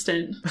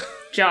constant.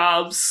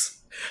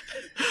 Jobs.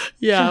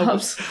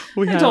 Jobs.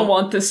 I don't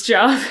want this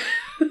job.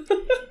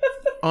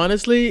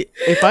 Honestly,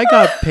 if I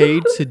got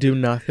paid to do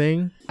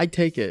nothing, I'd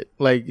take it.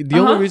 Like, the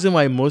only reason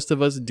why most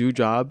of us do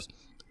jobs,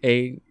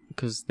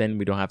 because then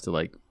we don't have to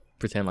like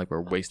pretend like we're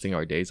wasting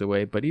our days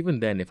away. But even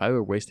then, if I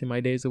were wasting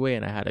my days away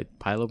and I had a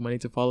pile of money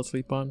to fall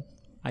asleep on,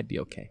 I'd be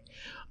okay.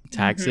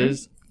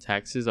 Taxes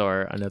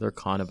are another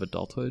con of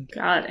adulthood.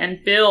 God,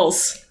 and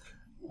bills.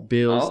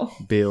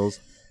 Bills.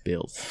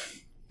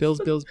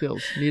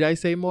 Need I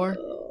say more?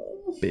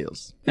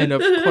 Bills. And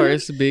of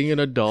course, being an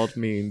adult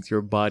means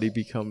your body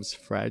becomes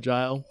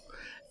fragile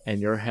and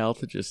your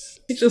health just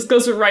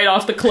goes right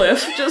off the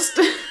cliff.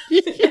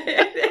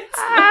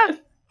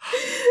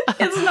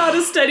 It's not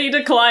a steady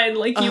decline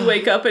like you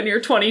wake up and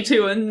you're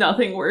 22 and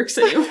nothing works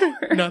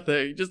anymore.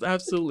 Nothing. Just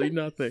absolutely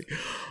nothing.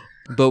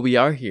 But we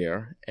are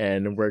here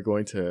and we're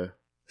going to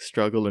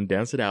struggle and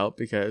dance it out,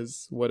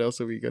 because what else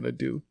are we going to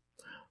do?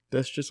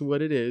 That's just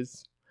what it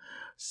is.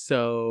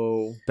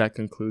 So that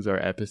concludes our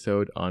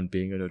episode on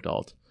being an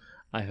adult.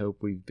 I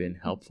hope we've been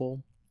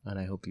helpful and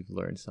I hope you've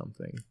learned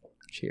something.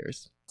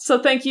 Cheers. So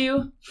thank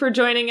you for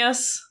joining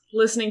us,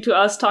 listening to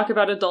us talk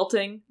about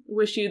adulting.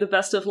 Wish you the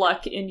best of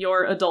luck in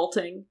your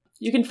adulting.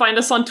 You can find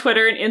us on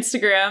Twitter and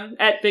Instagram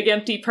at Big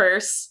Empty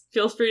Purse.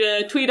 Feel free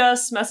to tweet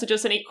us, message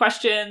us any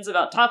questions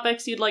about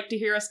topics you'd like to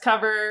hear us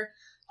cover,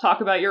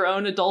 talk about your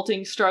own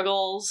adulting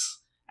struggles,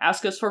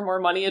 ask us for more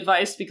money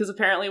advice, because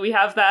apparently we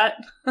have that.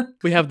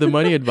 We have the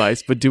money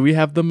advice, but do we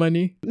have the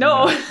money?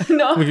 No.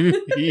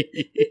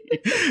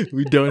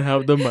 We don't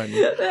have the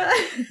money.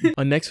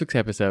 On next week's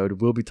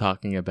episode, we'll be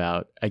talking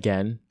about,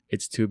 again,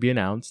 it's to be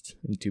announced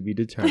and to be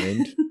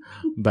determined,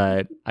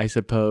 but I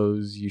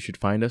suppose you should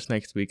find us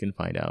next week and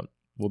find out.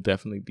 We'll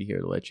definitely be here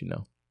to let you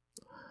know.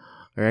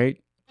 All right,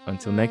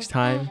 until next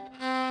time,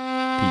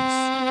 peace.